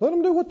mean? Let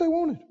them do what they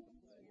wanted.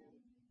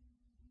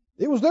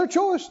 It was their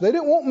choice. They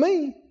didn't want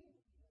me.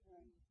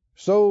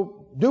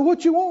 So do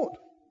what you want.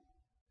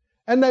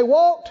 And they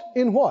walked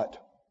in what?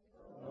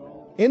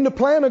 In the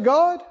plan of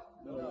God?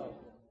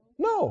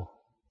 No.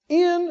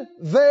 In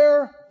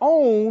their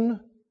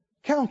own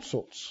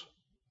counsels.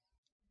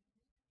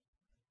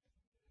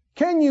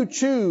 Can you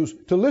choose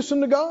to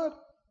listen to God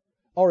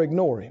or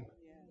ignore Him?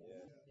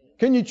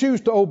 Can you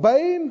choose to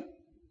obey Him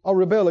or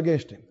rebel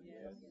against Him?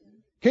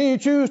 Can you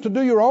choose to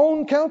do your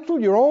own counsel,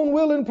 your own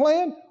will and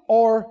plan,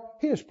 or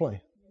His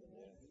plan?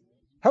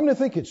 How many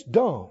think it's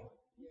dumb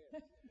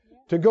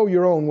to go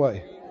your own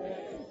way?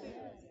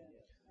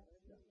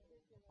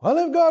 Well,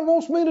 if God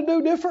wants me to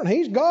do different,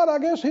 He's God, I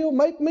guess He'll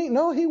make me.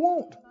 No, He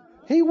won't.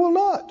 He will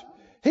not.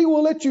 He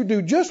will let you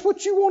do just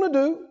what you want to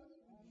do.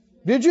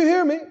 Did you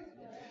hear me?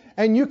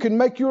 And you can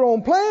make your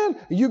own plan.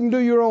 You can do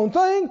your own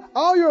thing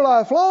all your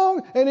life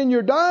long. And in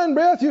your dying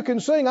breath, you can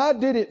sing, I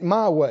did it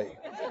my way.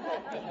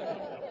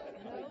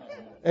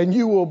 And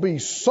you will be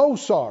so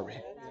sorry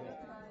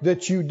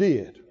that you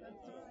did.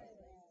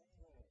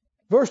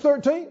 Verse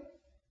 13.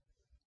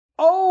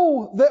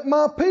 Oh, that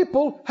my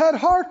people had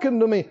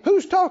hearkened to me.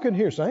 Who's talking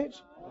here,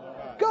 saints?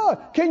 God.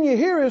 Can you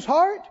hear His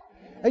heart?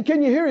 And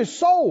can you hear His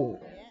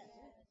soul?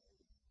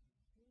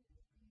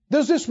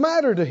 Does this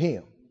matter to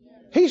Him?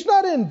 He's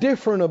not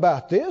indifferent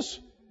about this.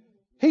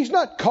 He's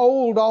not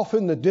cold off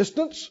in the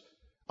distance,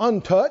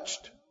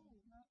 untouched.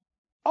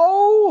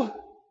 Oh,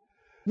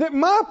 that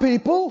my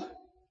people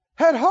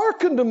had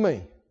hearkened to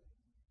me,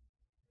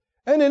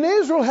 and in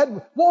Israel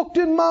had walked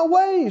in my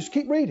ways.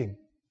 Keep reading.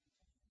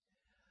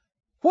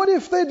 What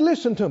if they'd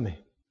listened to me?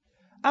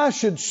 I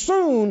should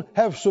soon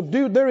have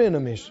subdued their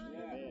enemies.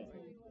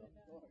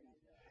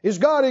 Is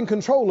God in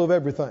control of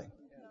everything?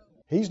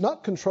 He's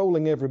not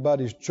controlling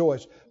everybody's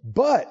choice.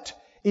 But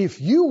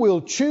if you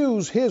will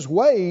choose His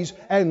ways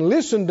and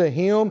listen to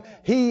Him,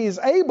 He is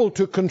able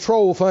to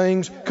control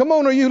things. Come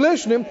on, are you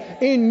listening?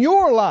 In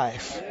your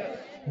life.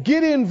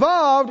 Get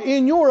involved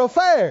in your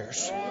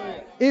affairs.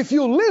 If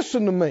you'll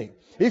listen to me,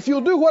 if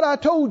you'll do what I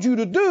told you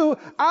to do,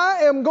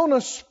 I am going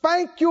to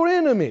spank your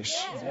enemies.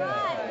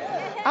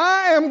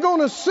 I am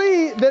going to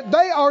see that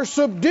they are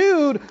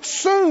subdued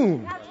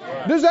soon.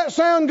 Does that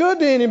sound good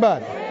to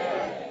anybody?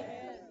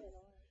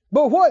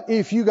 But what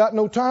if you got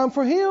no time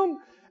for Him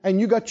and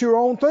you got your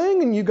own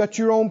thing and you got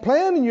your own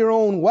plan and your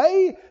own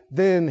way?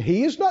 Then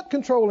He's not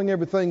controlling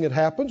everything that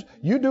happens.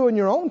 You're doing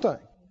your own thing.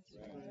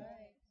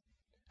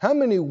 How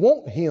many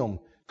want Him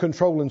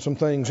controlling some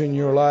things in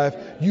your life?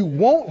 You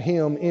want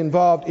Him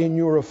involved in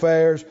your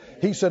affairs.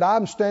 He said,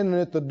 I'm standing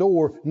at the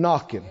door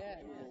knocking.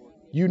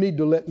 You need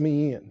to let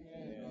me in.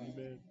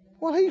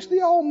 Well, He's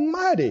the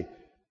Almighty.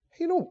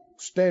 He don't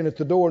stand at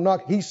the door and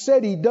knock. He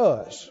said He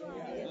does.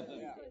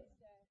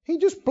 He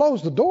just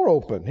blows the door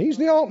open. He's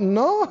the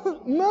Almighty.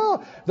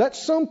 No.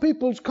 That's some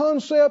people's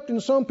concept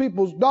and some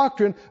people's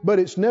doctrine, but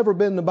it's never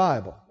been the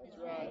Bible.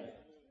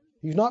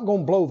 He's not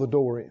going to blow the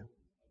door in.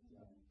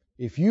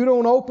 If you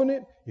don't open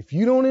it, if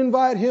you don't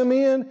invite Him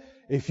in,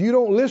 if you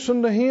don't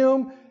listen to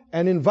Him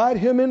and invite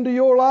Him into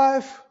your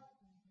life,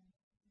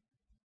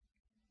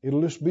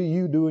 it'll just be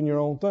you doing your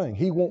own thing.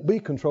 He won't be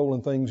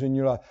controlling things in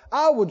your life.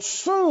 I would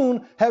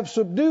soon have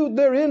subdued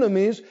their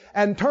enemies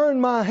and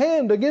turned my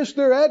hand against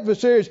their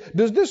adversaries.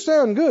 Does this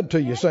sound good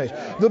to you, saints?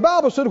 The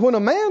Bible said when a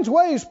man's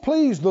ways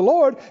please the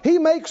Lord, He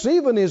makes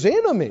even his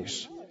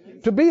enemies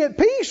to be at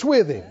peace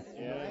with him.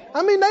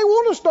 I mean, they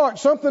want to start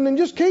something and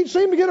just can't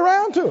seem to get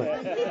around to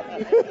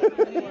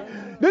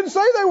it. Didn't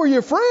say they were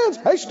your friends.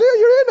 They still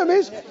your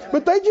enemies,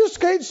 but they just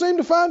can't seem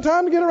to find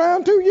time to get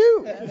around to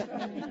you.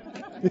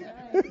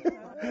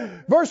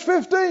 Verse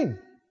 15.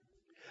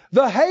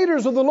 The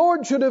haters of the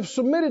Lord should have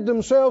submitted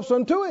themselves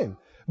unto Him,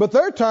 but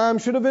their time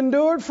should have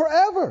endured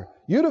forever.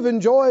 You'd have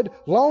enjoyed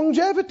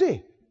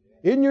longevity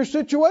in your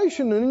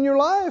situation and in your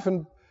life.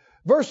 And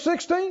verse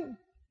 16.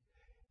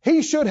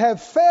 He should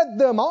have fed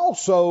them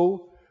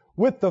also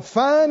with the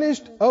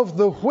finest of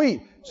the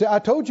wheat. See, I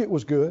told you it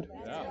was good.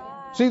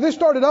 See, this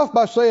started off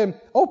by saying,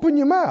 open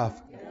your mouth.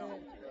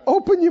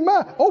 Open your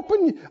mouth.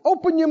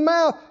 Open your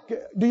mouth.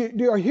 Do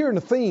you hear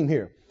the theme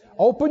here?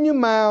 Open your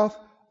mouth.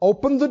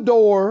 Open the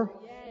door.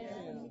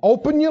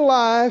 Open your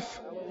life.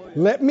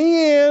 Let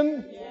me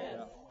in.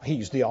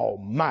 He's the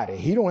Almighty.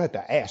 He don't have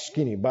to ask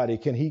anybody,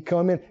 can He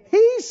come in?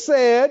 He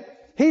said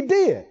He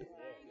did.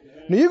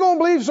 Now, you're going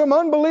to believe some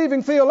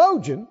unbelieving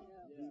theologian,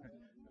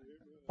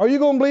 or are you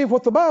going to believe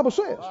what the Bible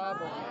says?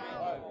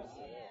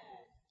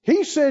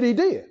 He said He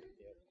did.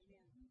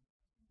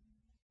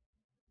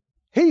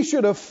 He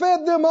should have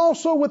fed them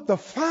also with the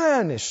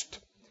finest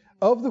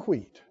of the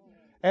wheat,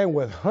 and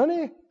with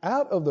honey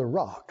out of the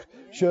rock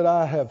should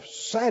I have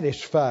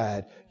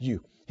satisfied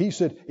you. He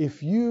said,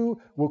 if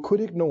you will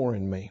quit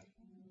ignoring me,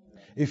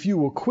 if you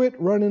will quit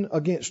running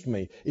against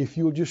me, if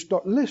you'll just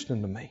start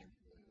listening to me,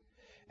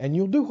 and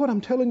you'll do what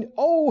I'm telling you,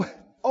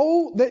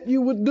 oh, that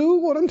you would do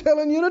what I'm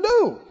telling you to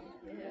do.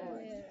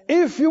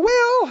 If you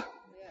will,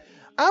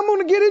 I'm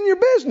going to get in your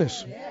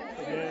business.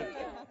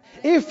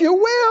 If you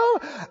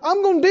will,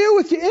 I'm going to deal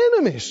with your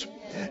enemies.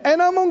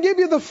 And I'm going to give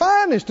you the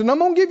finest. And I'm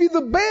going to give you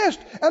the best.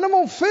 And I'm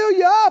going to fill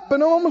you up.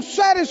 And I'm going to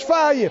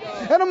satisfy you.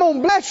 And I'm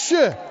going to bless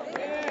you.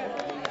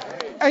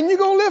 And you're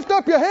going to lift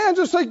up your hands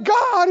and say,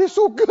 God is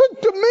so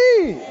good to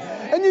me.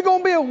 And you're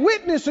going to be a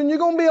witness and you're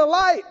going to be a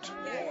light.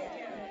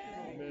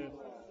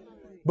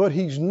 But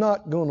He's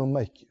not going to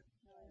make you.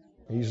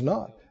 He's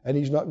not. And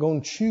He's not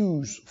going to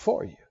choose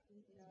for you.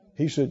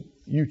 He said,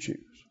 you choose.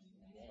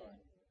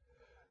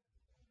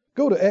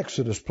 Go to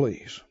Exodus,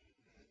 please.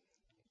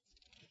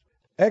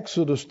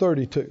 Exodus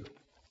 32.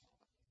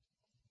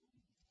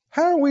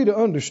 How are we to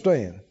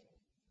understand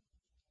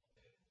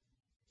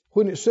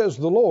when it says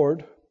the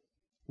Lord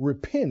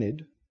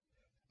repented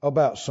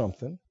about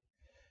something,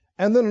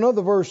 and then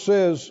another verse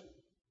says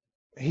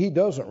He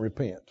doesn't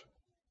repent?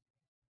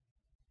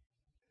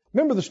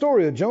 Remember the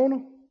story of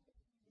Jonah?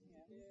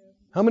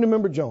 How many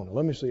remember Jonah?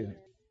 Let me see it.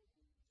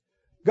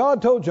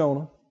 God told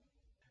Jonah,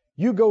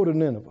 you go to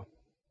Nineveh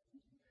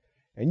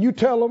and you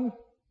tell them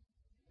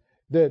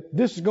that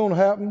this is going to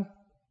happen.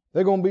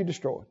 They're going to be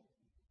destroyed.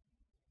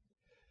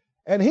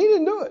 And he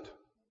didn't do it.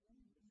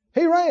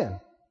 He ran.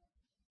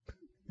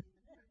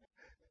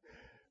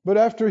 But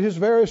after his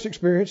various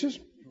experiences,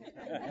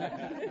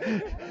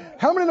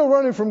 how many know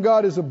running from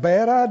God is a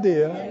bad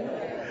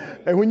idea?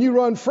 And when you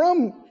run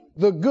from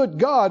the good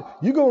God,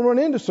 you're going to run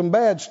into some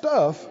bad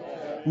stuff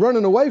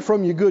running away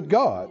from your good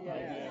God.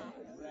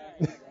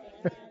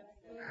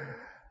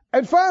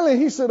 And finally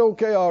he said,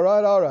 okay, all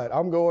right,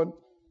 I'm going.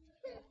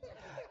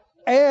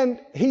 And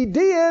he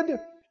did.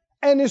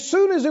 And as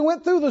soon as he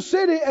went through the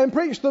city and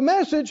preached the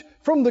message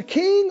from the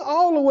king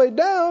all the way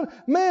down,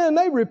 man,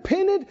 they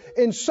repented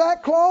in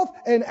sackcloth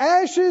and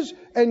ashes.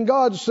 And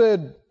God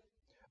said,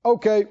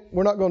 okay,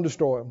 we're not going to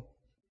destroy them.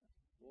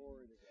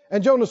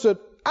 And Jonah said,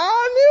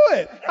 I knew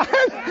it.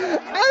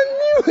 I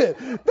knew it.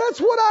 That's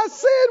what I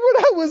said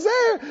when I was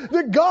there,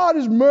 that God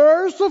is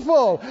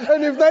merciful.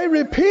 And if they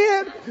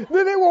repent,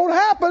 then it won't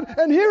happen.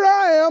 And here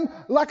I am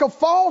like a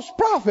false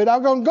prophet.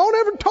 I've gone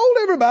and told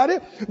everybody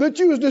that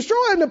you was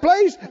destroying the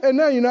place, and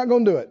now you're not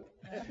going to do it.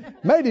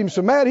 Made him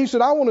so mad. He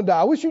said, I want to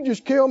die. I wish you'd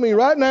just kill me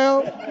right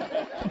now.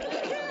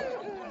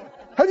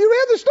 Have you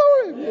read the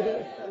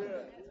story?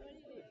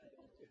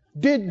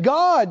 Did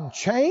God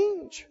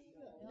change?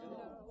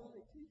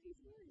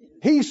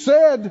 He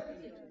said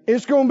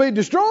it's going to be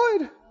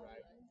destroyed.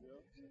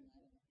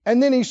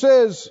 And then he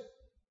says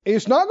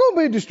it's not going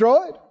to be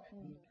destroyed.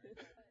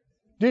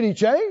 Did he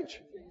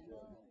change?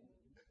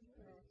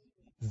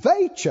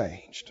 They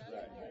changed.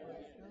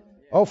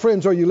 Oh,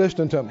 friends, are you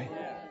listening to me?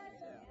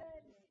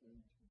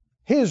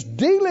 His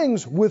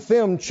dealings with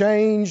them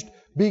changed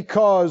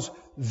because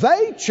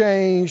they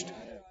changed.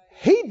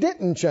 He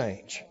didn't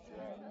change.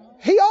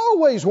 He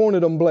always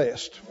wanted them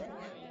blessed.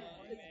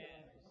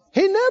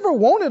 He never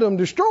wanted them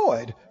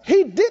destroyed.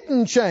 He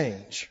didn't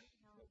change.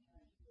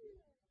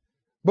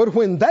 But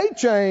when they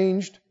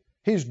changed,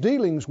 His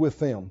dealings with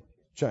them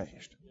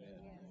changed.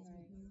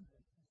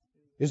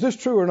 Is this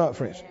true or not,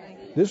 friends?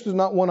 This is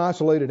not one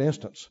isolated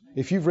instance.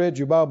 If you've read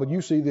your Bible,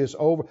 you see this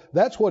over.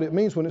 That's what it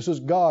means when it says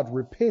God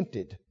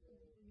repented.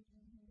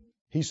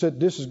 He said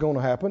this is going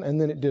to happen, and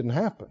then it didn't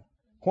happen.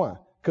 Why?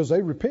 Because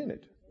they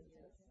repented.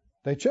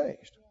 They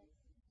changed.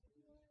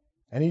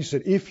 And He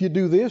said, if you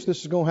do this,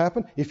 this is going to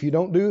happen. If you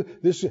don't do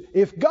this,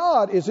 if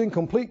God is in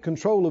complete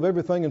control of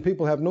everything and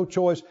people have no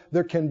choice,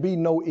 there can be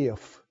no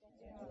if.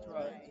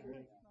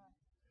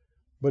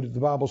 But the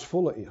Bible's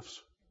full of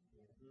ifs.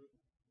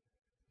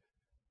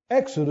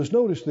 Exodus,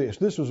 notice this.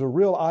 This was a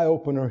real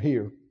eye-opener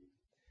here.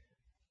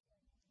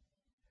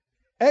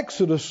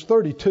 Exodus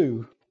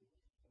 32,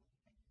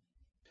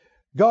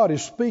 God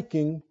is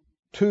speaking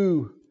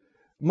to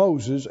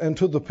Moses and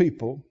to the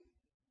people,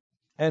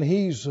 and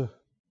He's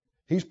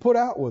put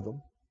out with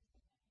them.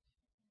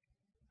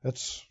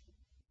 That's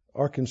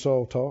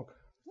Arkansas talk.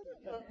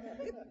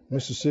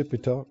 Mississippi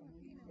talk.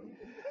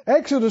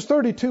 Exodus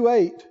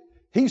 32:8,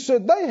 He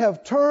said, they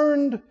have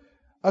turned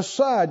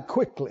aside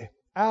quickly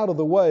out of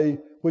the way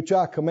which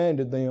I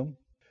commanded them.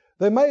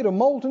 They made a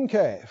molten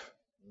calf.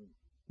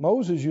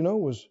 Moses, you know,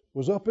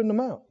 was up in the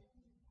mount.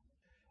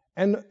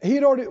 And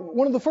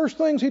one of the first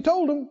things he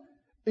told them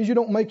is you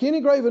don't make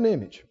any graven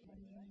image.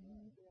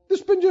 This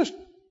has been just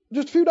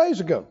a few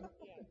days ago.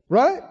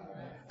 Right?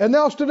 And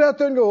they'll stood out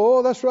there and go,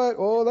 oh, that's right.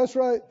 Oh, that's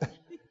right.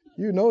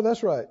 You know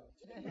that's right.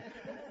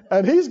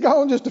 And he's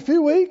gone just a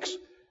few weeks.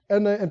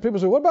 And people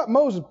say, what about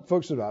Moses?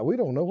 Folks said, we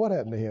don't know what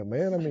happened to him,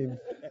 man. I mean,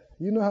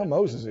 you know how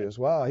Moses is.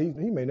 Wow, he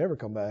may never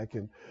come back.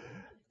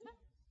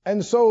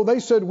 And so they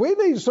said, we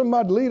need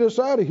somebody to lead us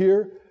out of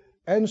here.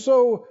 And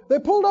so they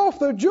pulled off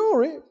their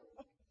jewelry.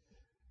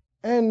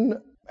 And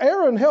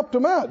Aaron helped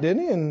them out,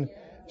 didn't he? And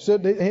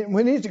said,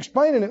 when he's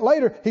explaining it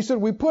later, he said,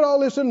 we put all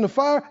this in the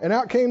fire and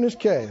out came this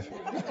calf.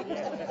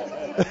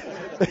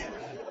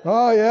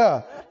 Oh,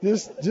 yeah,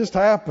 just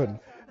happened.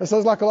 That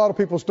sounds like a lot of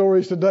people's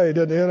stories today,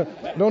 doesn't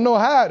it? Don't know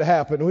how it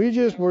happened. We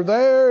just were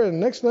there,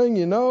 and next thing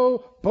you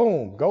know,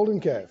 boom,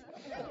 golden calf.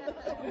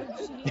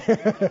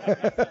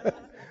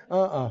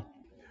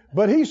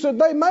 But he said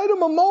they made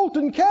them a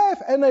molten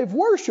calf, and they've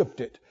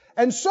worshipped it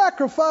and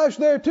sacrificed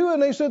thereto.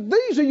 And they said,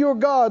 these are your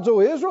gods, O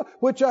Israel,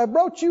 which I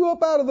brought you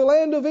up out of the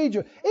land of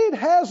Egypt. It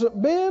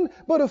hasn't been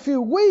but a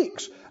few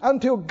weeks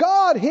until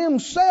God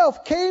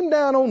Himself came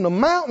down on the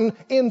mountain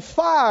in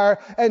fire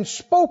and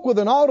spoke with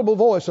an audible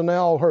voice, and they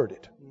all heard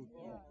it.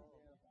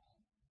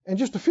 And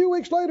just a few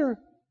weeks later,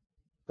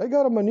 they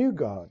got them a new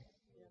God.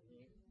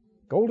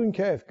 Golden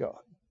calf God.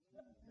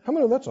 How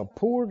many know that's a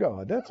poor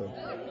God? That's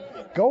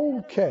a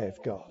gold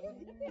calf God.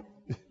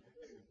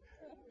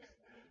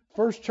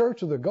 First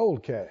church of the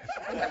gold calf.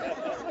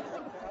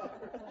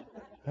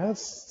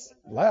 That's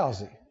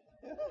lousy.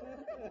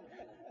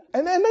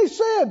 And then they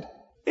said,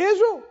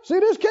 Israel, see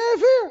this calf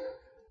here?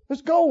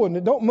 It's gold.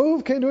 It don't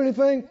move, can't do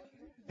anything.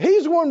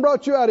 He's the one who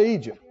brought you out of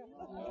Egypt.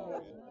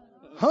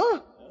 Huh?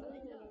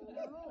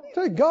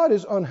 Tell you, God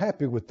is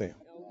unhappy with them.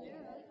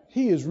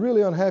 He is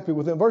really unhappy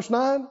with them. Verse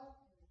 9.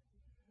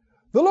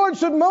 The Lord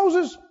said,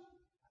 Moses,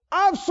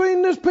 I've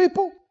seen this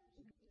people,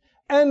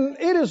 and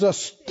it is a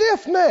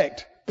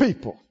stiff-necked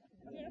people.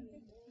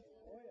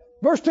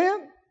 Verse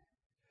 10.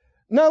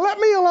 Now let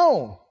me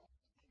alone.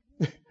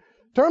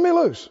 Turn me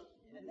loose.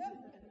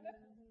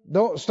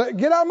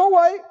 Get out of my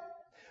way,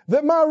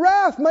 that my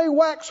wrath may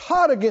wax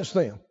hot against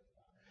them,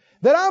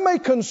 that I may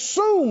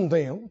consume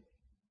them,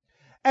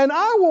 and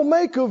I will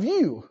make of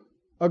you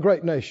a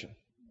great nation.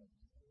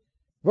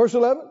 Verse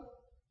 11.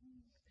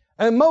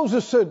 And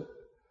Moses said,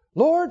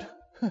 Lord,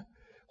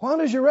 why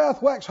does your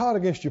wrath wax hot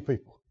against your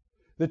people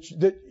that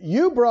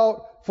you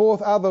brought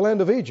forth out of the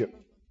land of Egypt?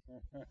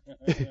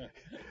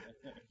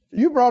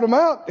 You brought them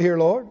out here,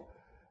 Lord.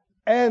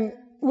 And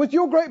with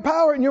your great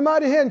power and your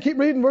mighty hand, keep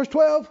reading verse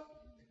 12.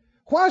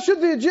 Why should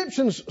the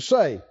Egyptians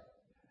say,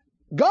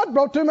 God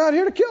brought them out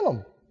here to kill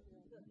them,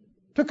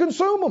 to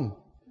consume them?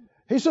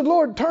 He said,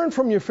 Lord, turn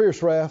from your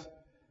fierce wrath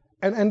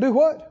and do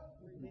what?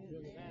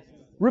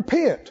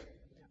 Repent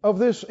of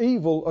this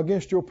evil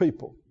against your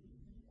people.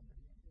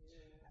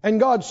 And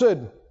God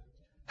said,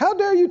 how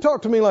dare you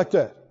talk to me like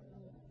that?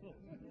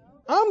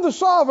 I'm the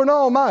sovereign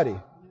Almighty.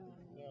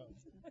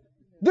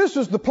 This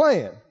is the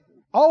plan.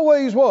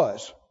 Always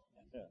was.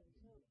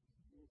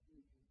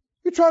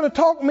 You trying to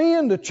talk me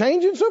into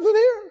changing something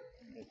here?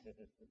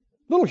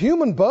 Little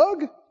human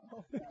bug?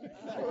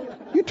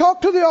 You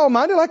talk to the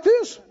Almighty like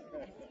this?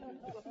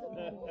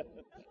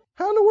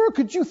 How in the world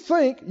could you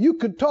think you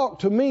could talk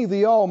to me,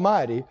 the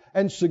Almighty,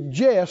 and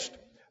suggest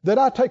that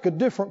I take a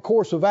different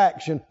course of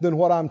action than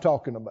what I'm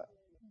talking about?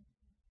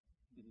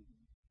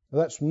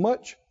 That's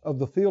much of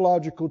the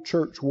theological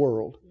church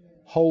world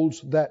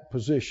holds that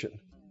position,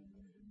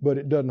 but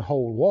it doesn't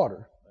hold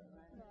water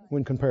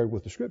when compared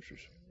with the Scriptures.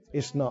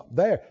 It's not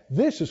there.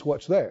 This is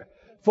what's there.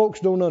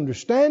 Folks don't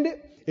understand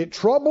it. It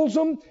troubles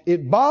them.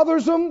 It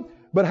bothers them.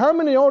 But how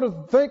many ought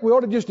to think we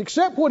ought to just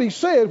accept what He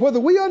said, whether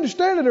we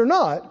understand it or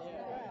not?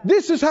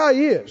 This is how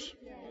He is.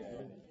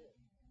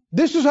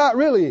 This is how it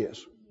really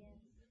is.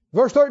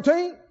 Verse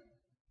 13.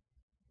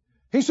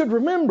 He said,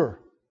 remember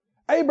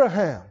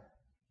Abraham.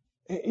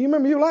 You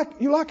remember,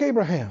 you like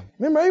Abraham.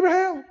 Remember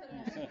Abraham?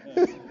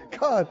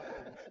 God.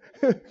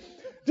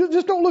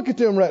 Just don't look at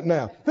them right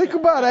now. Think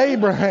about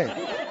Abraham.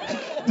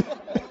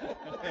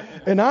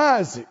 And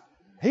Isaac.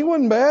 He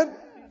wasn't bad.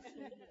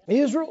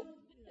 Israel.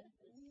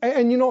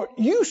 And you know,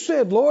 you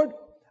said, Lord,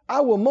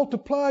 I will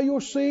multiply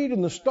your seed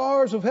in the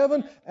stars of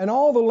heaven, and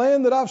all the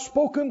land that I've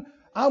spoken,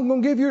 I'm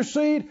going to give your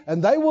seed,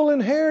 and they will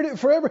inherit it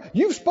forever.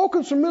 You've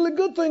spoken some really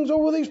good things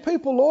over these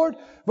people, Lord.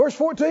 Verse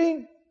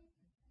 14.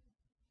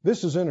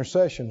 This is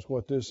intercessions,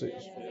 what this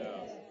is.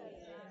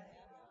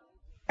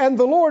 And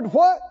the Lord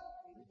what?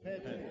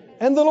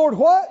 And the Lord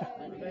what?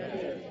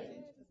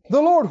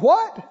 The Lord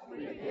what?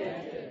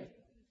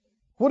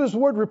 What does the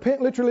word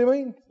repent literally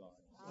mean?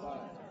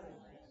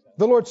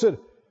 The Lord said,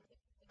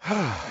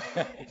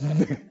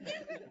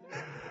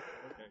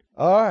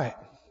 all right.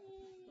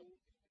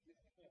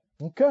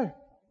 Okay.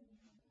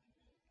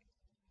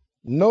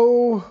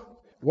 No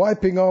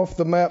wiping off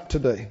the map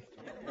today.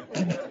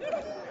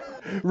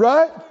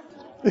 Right?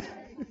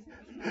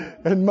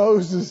 And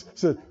Moses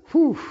said,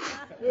 whew.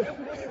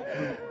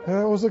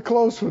 That was a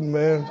close one,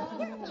 man.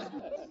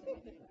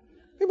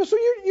 So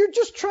you're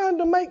just trying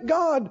to make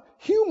God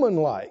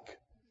human-like.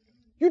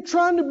 You're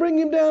trying to bring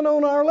Him down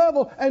on our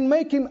level and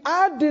make Him,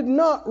 I did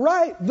not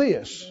write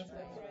this.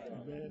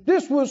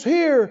 This was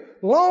here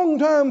long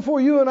time before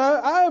you and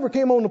I ever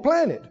came on the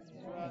planet.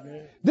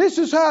 This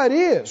is how it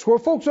is,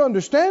 whether folks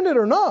understand it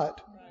or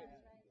not.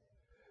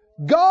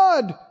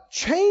 God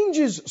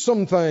changes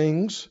some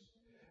things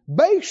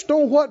based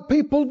on what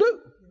people do.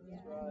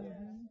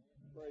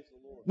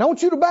 Now I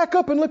want you to back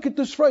up and look at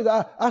this phrase.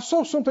 I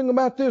saw something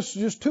about this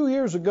just 2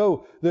 years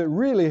ago that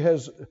really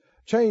has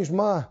changed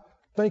my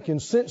thinking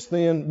since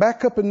then.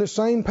 Back up in the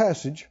same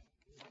passage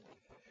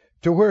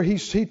to where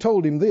he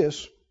told him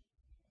this.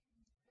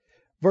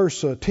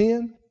 Verse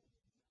 10.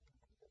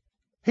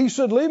 He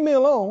said, leave me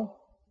alone,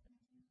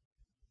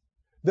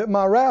 that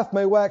my wrath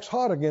may wax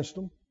hot against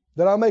them,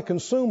 that I may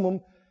consume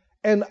them,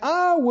 and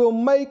I will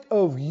make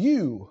of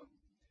you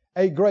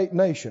a great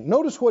nation.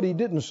 Notice what he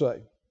didn't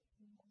say.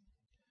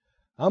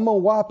 I'm going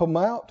to wipe them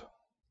out,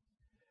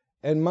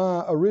 and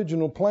my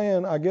original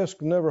plan, I guess,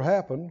 could never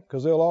happen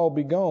because they'll all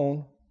be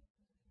gone.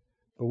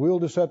 But we'll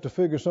just have to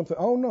figure something.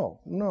 Oh,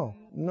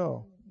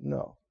 no.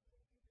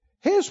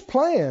 His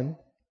plan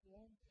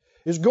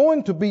is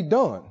going to be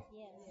done.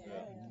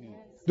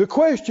 The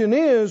question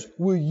is,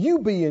 will you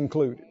be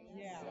included?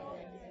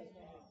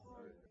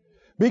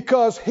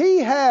 Because He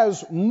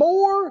has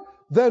more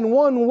than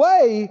one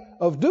way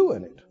of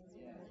doing it.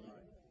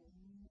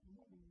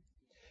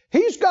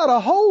 He's got a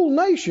whole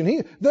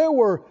nation. There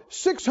were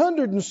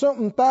 600 and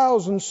something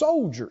thousand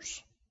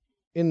soldiers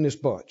in this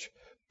bunch.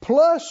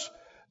 Plus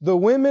the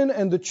women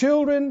and the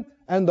children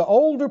and the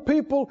older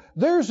people.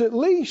 There's at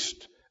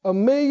least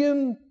 1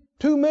 million,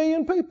 2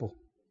 million people.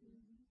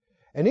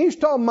 And He's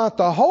talking about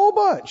the whole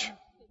bunch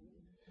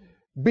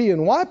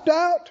being wiped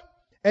out.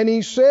 And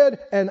He said,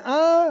 and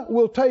I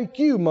will take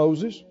you,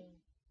 Moses,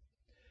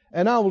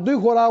 and I will do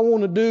what I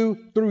want to do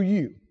through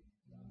you.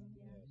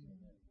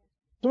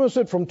 Someone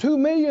said from 2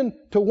 million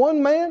to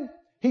 1 man.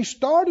 He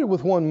started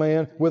with 1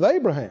 man with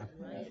Abraham.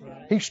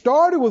 He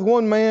started with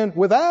 1 man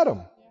with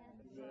Adam.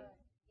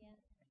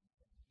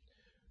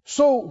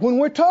 So when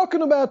we're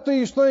talking about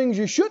these things,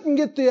 you shouldn't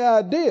get the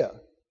idea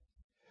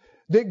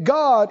that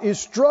God is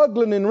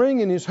struggling and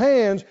wringing His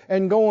hands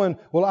and going,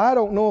 well, I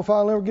don't know if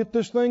I'll ever get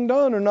this thing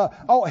done or not.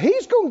 Oh,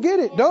 He's going to get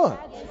it done.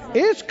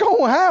 It's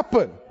going to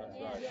happen.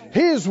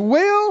 His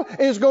will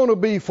is going to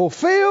be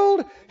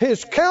fulfilled.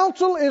 His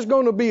counsel is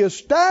going to be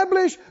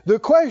established. The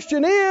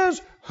question is,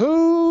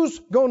 who's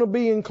going to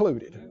be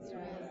included?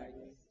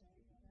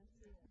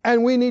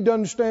 And we need to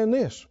understand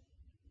this.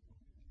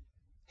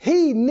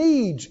 He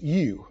needs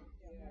you.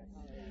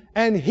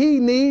 And He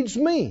needs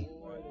me.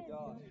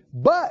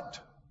 But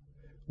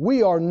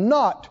we are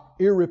not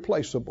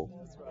irreplaceable.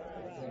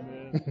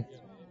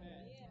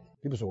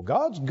 People say, well,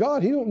 God's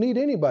God. He don't need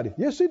anybody.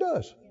 Yes, He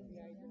does.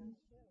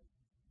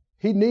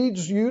 He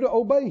needs you to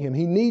obey Him.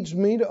 He needs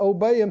me to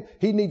obey Him.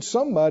 He needs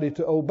somebody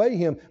to obey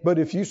Him. But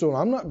if you say, well,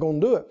 I'm not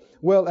going to do it,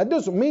 well, that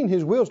doesn't mean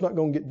His will's not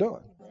going to get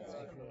done.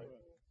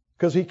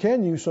 Because He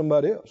can use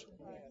somebody else.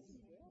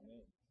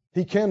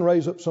 He can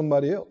raise up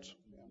somebody else.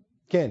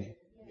 Can He?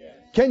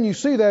 Can you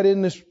see that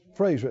in this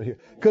phrase right here?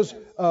 Because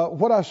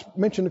what I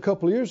mentioned a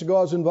couple of years ago,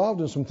 I was involved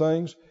in some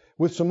things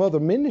with some other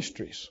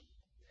ministries.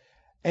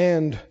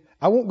 And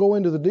I won't go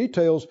into the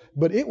details,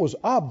 but it was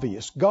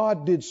obvious.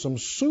 God did some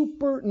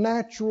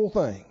supernatural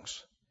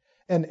things.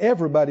 And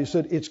everybody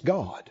said, it's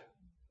God.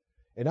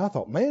 And I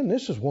thought, man,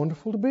 this is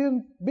wonderful to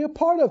be a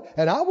part of.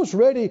 And I was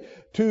ready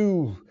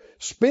to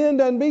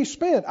spend and be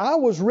spent. I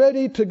was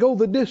ready to go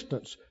the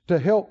distance to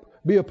help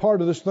be a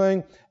part of this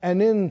thing.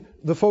 And then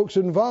the folks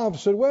involved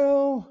said,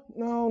 well,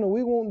 no,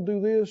 we won't do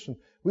this and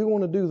we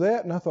want to do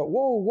that. And I thought,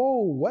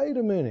 whoa, wait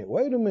a minute.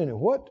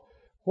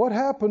 What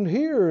happened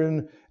here?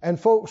 And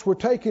folks were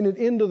taking it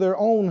into their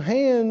own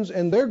hands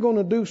and they're going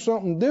to do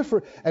something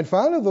different. And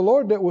finally the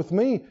Lord dealt with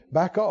me,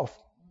 back off,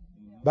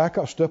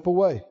 step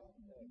away.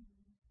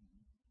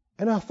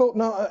 And I thought,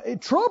 now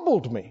it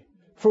troubled me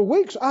for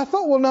weeks. I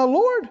thought, well, now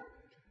Lord,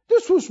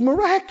 this was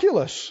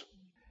miraculous.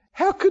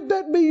 How could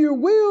that be your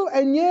will?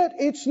 And yet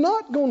it's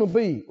not going to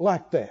be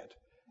like that.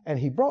 And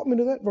He brought me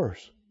to that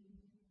verse.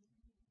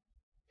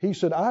 He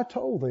said, I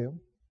told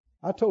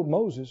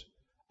Moses,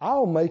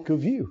 I'll make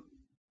of you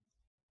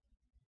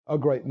a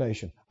great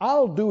nation.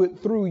 I'll do it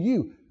through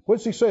you.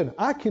 What's He saying?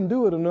 I can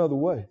do it another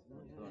way.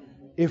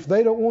 If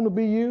they don't want to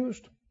be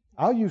used,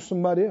 I'll use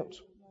somebody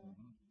else.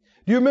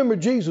 Do you remember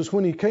Jesus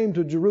when He came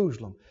to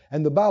Jerusalem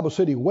and the Bible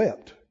said He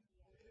wept?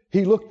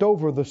 He looked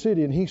over the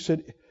city and He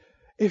said,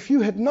 if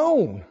you had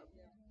known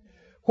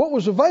what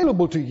was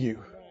available to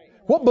you,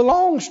 what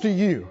belongs to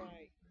you,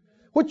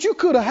 what you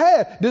could have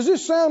had. Does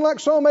this sound like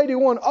Psalm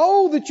 81?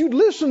 Oh, that you'd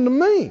listen to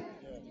me.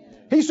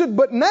 He said,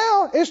 but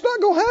now it's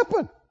not going to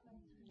happen.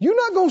 You're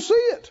not going to see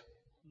it.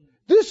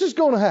 This is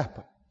going to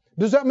happen.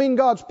 Does that mean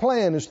God's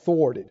plan is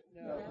thwarted?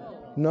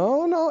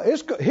 No.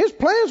 His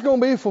plan's going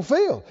to be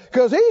fulfilled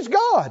because He's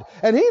God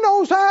and He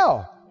knows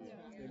how.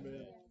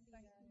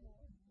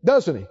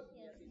 Doesn't He?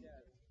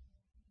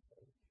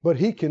 But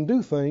He can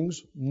do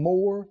things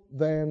more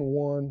than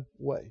one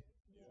way.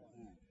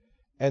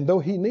 And though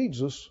He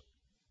needs us,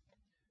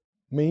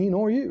 me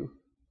nor you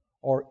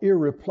are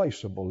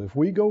irreplaceable. If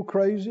we go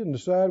crazy and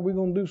decide we're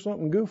going to do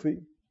something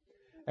goofy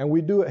and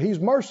we do it, He's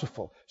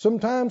merciful.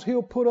 Sometimes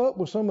He'll put up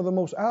with some of the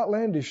most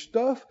outlandish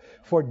stuff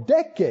for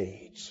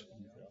decades.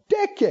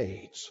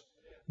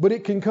 But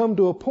it can come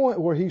to a point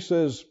where He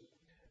says,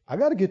 I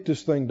got to get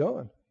this thing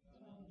done.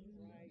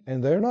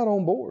 And they're not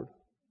on board.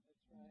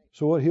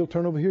 So what? He'll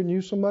turn over here and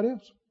use somebody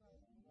else.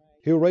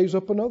 He'll raise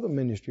up another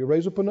ministry. He'll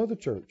raise up another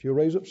church. He'll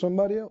raise up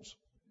somebody else.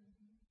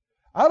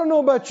 I don't know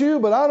about you,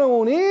 but I don't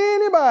want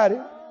anybody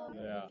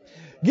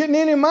getting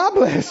any of my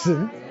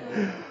blessing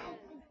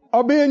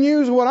or being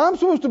used what I'm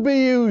supposed to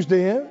be used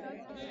in.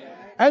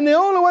 And the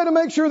only way to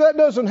make sure that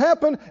doesn't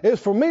happen is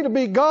for me to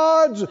be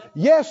God's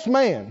yes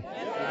man.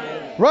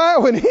 Right?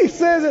 When He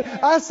says it,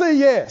 I say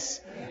yes.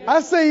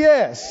 I say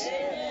yes.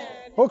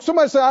 Oh,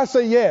 somebody say, I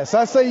say yes.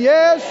 I say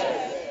yes.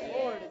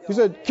 He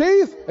said,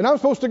 Keith, and I'm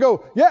supposed to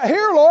go, yeah,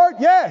 here, Lord,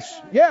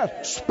 yes.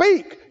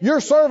 Speak, your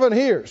servant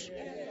hears.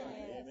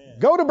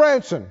 Go to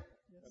Branson.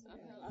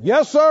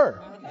 Yes,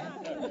 sir.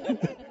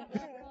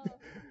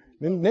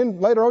 then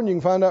later on you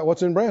can find out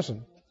what's in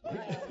Branson.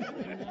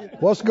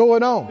 What's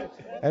going on.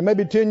 And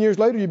maybe 10 years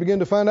later you begin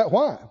to find out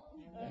why.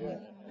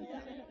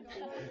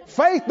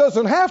 Faith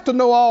doesn't have to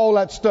know all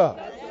that stuff.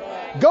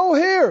 Go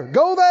here,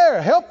 go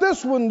there, help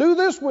this one, do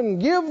this one,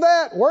 give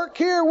that, work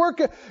here, work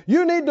here.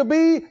 You need to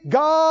be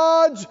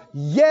God's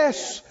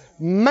yes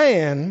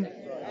man.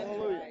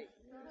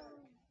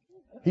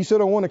 He said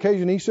on one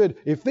occasion, He said,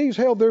 if these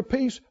held their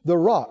peace, the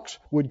rocks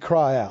would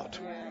cry out.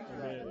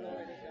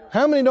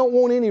 How many don't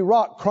want any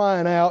rock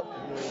crying out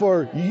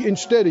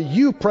instead of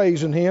you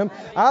praising Him?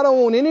 I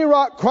don't want any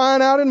rock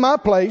crying out in my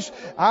place.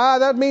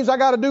 That means I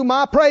got to do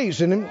my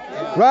praising Him,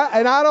 right?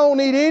 And I don't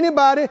need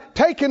anybody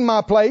taking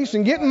my place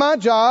and getting my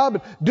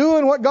job and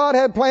doing what God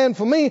had planned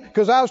for me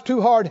because I was too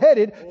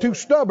hard-headed, too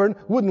stubborn,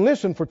 wouldn't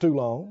listen for too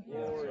long.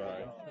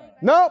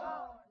 Nope.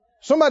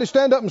 Somebody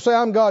stand up and say,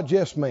 I'm God's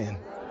yes man.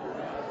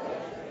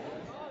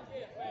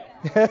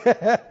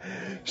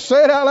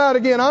 Say it out loud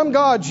again. I'm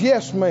God's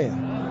yes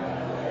man.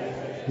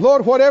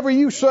 Lord, whatever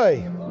you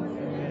say,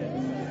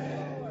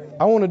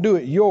 I want to do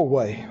it your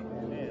way.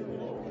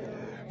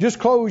 Just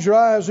close your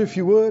eyes if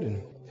you would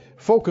and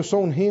focus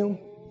on Him.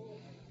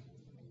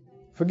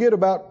 Forget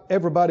about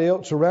everybody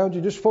else around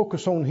you. Just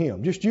focus on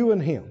Him. Just you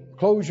and Him.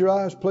 Close your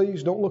eyes,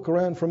 please. Don't look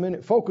around for a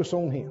minute. Focus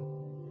on Him.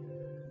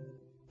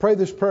 Pray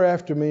this prayer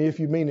after me if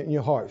you mean it in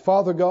your heart.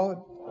 Father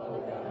God,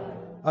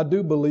 I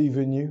do believe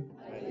in you.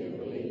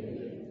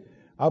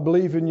 I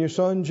believe in your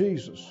Son,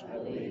 Jesus.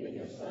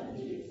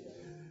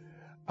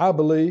 I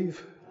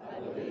believe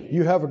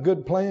you have a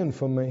good plan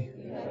for me.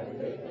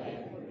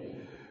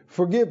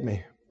 Forgive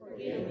me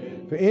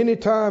for any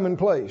time and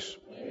place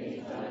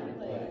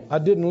I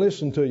didn't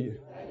listen to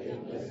you.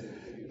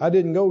 I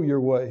didn't go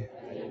your way.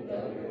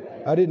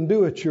 I didn't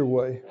do it your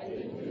way.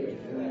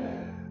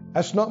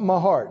 That's not my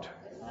heart.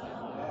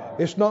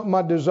 It's not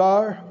my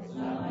desire.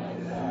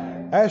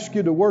 Ask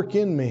you to work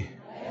in me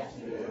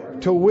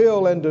to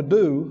will and to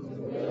do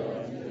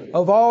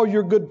of all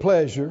your good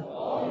pleasure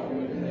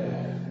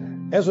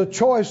as a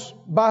choice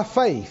by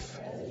faith.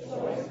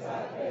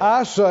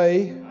 I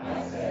say,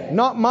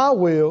 not my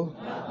will,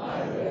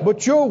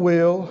 but your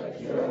will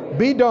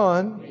be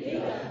done.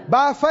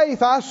 By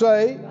faith I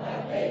say,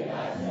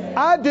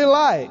 I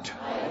delight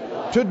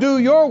to do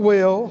your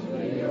will,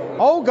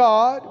 O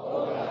God,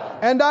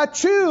 and I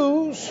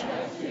choose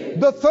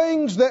the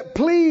things that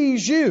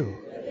please you.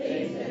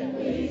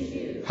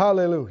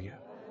 Hallelujah.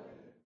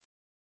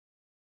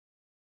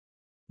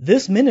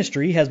 This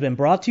ministry has been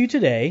brought to you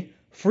today,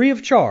 free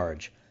of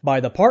charge, by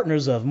the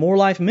partners of More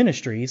Life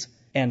Ministries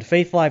and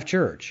Faith Life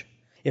Church.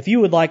 If you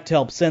would like to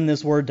help send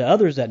this word to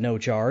others at no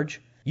charge,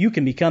 you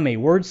can become a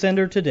word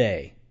sender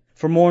today.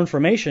 For more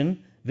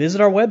information,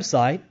 visit our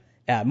website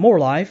at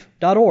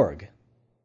morelife.org.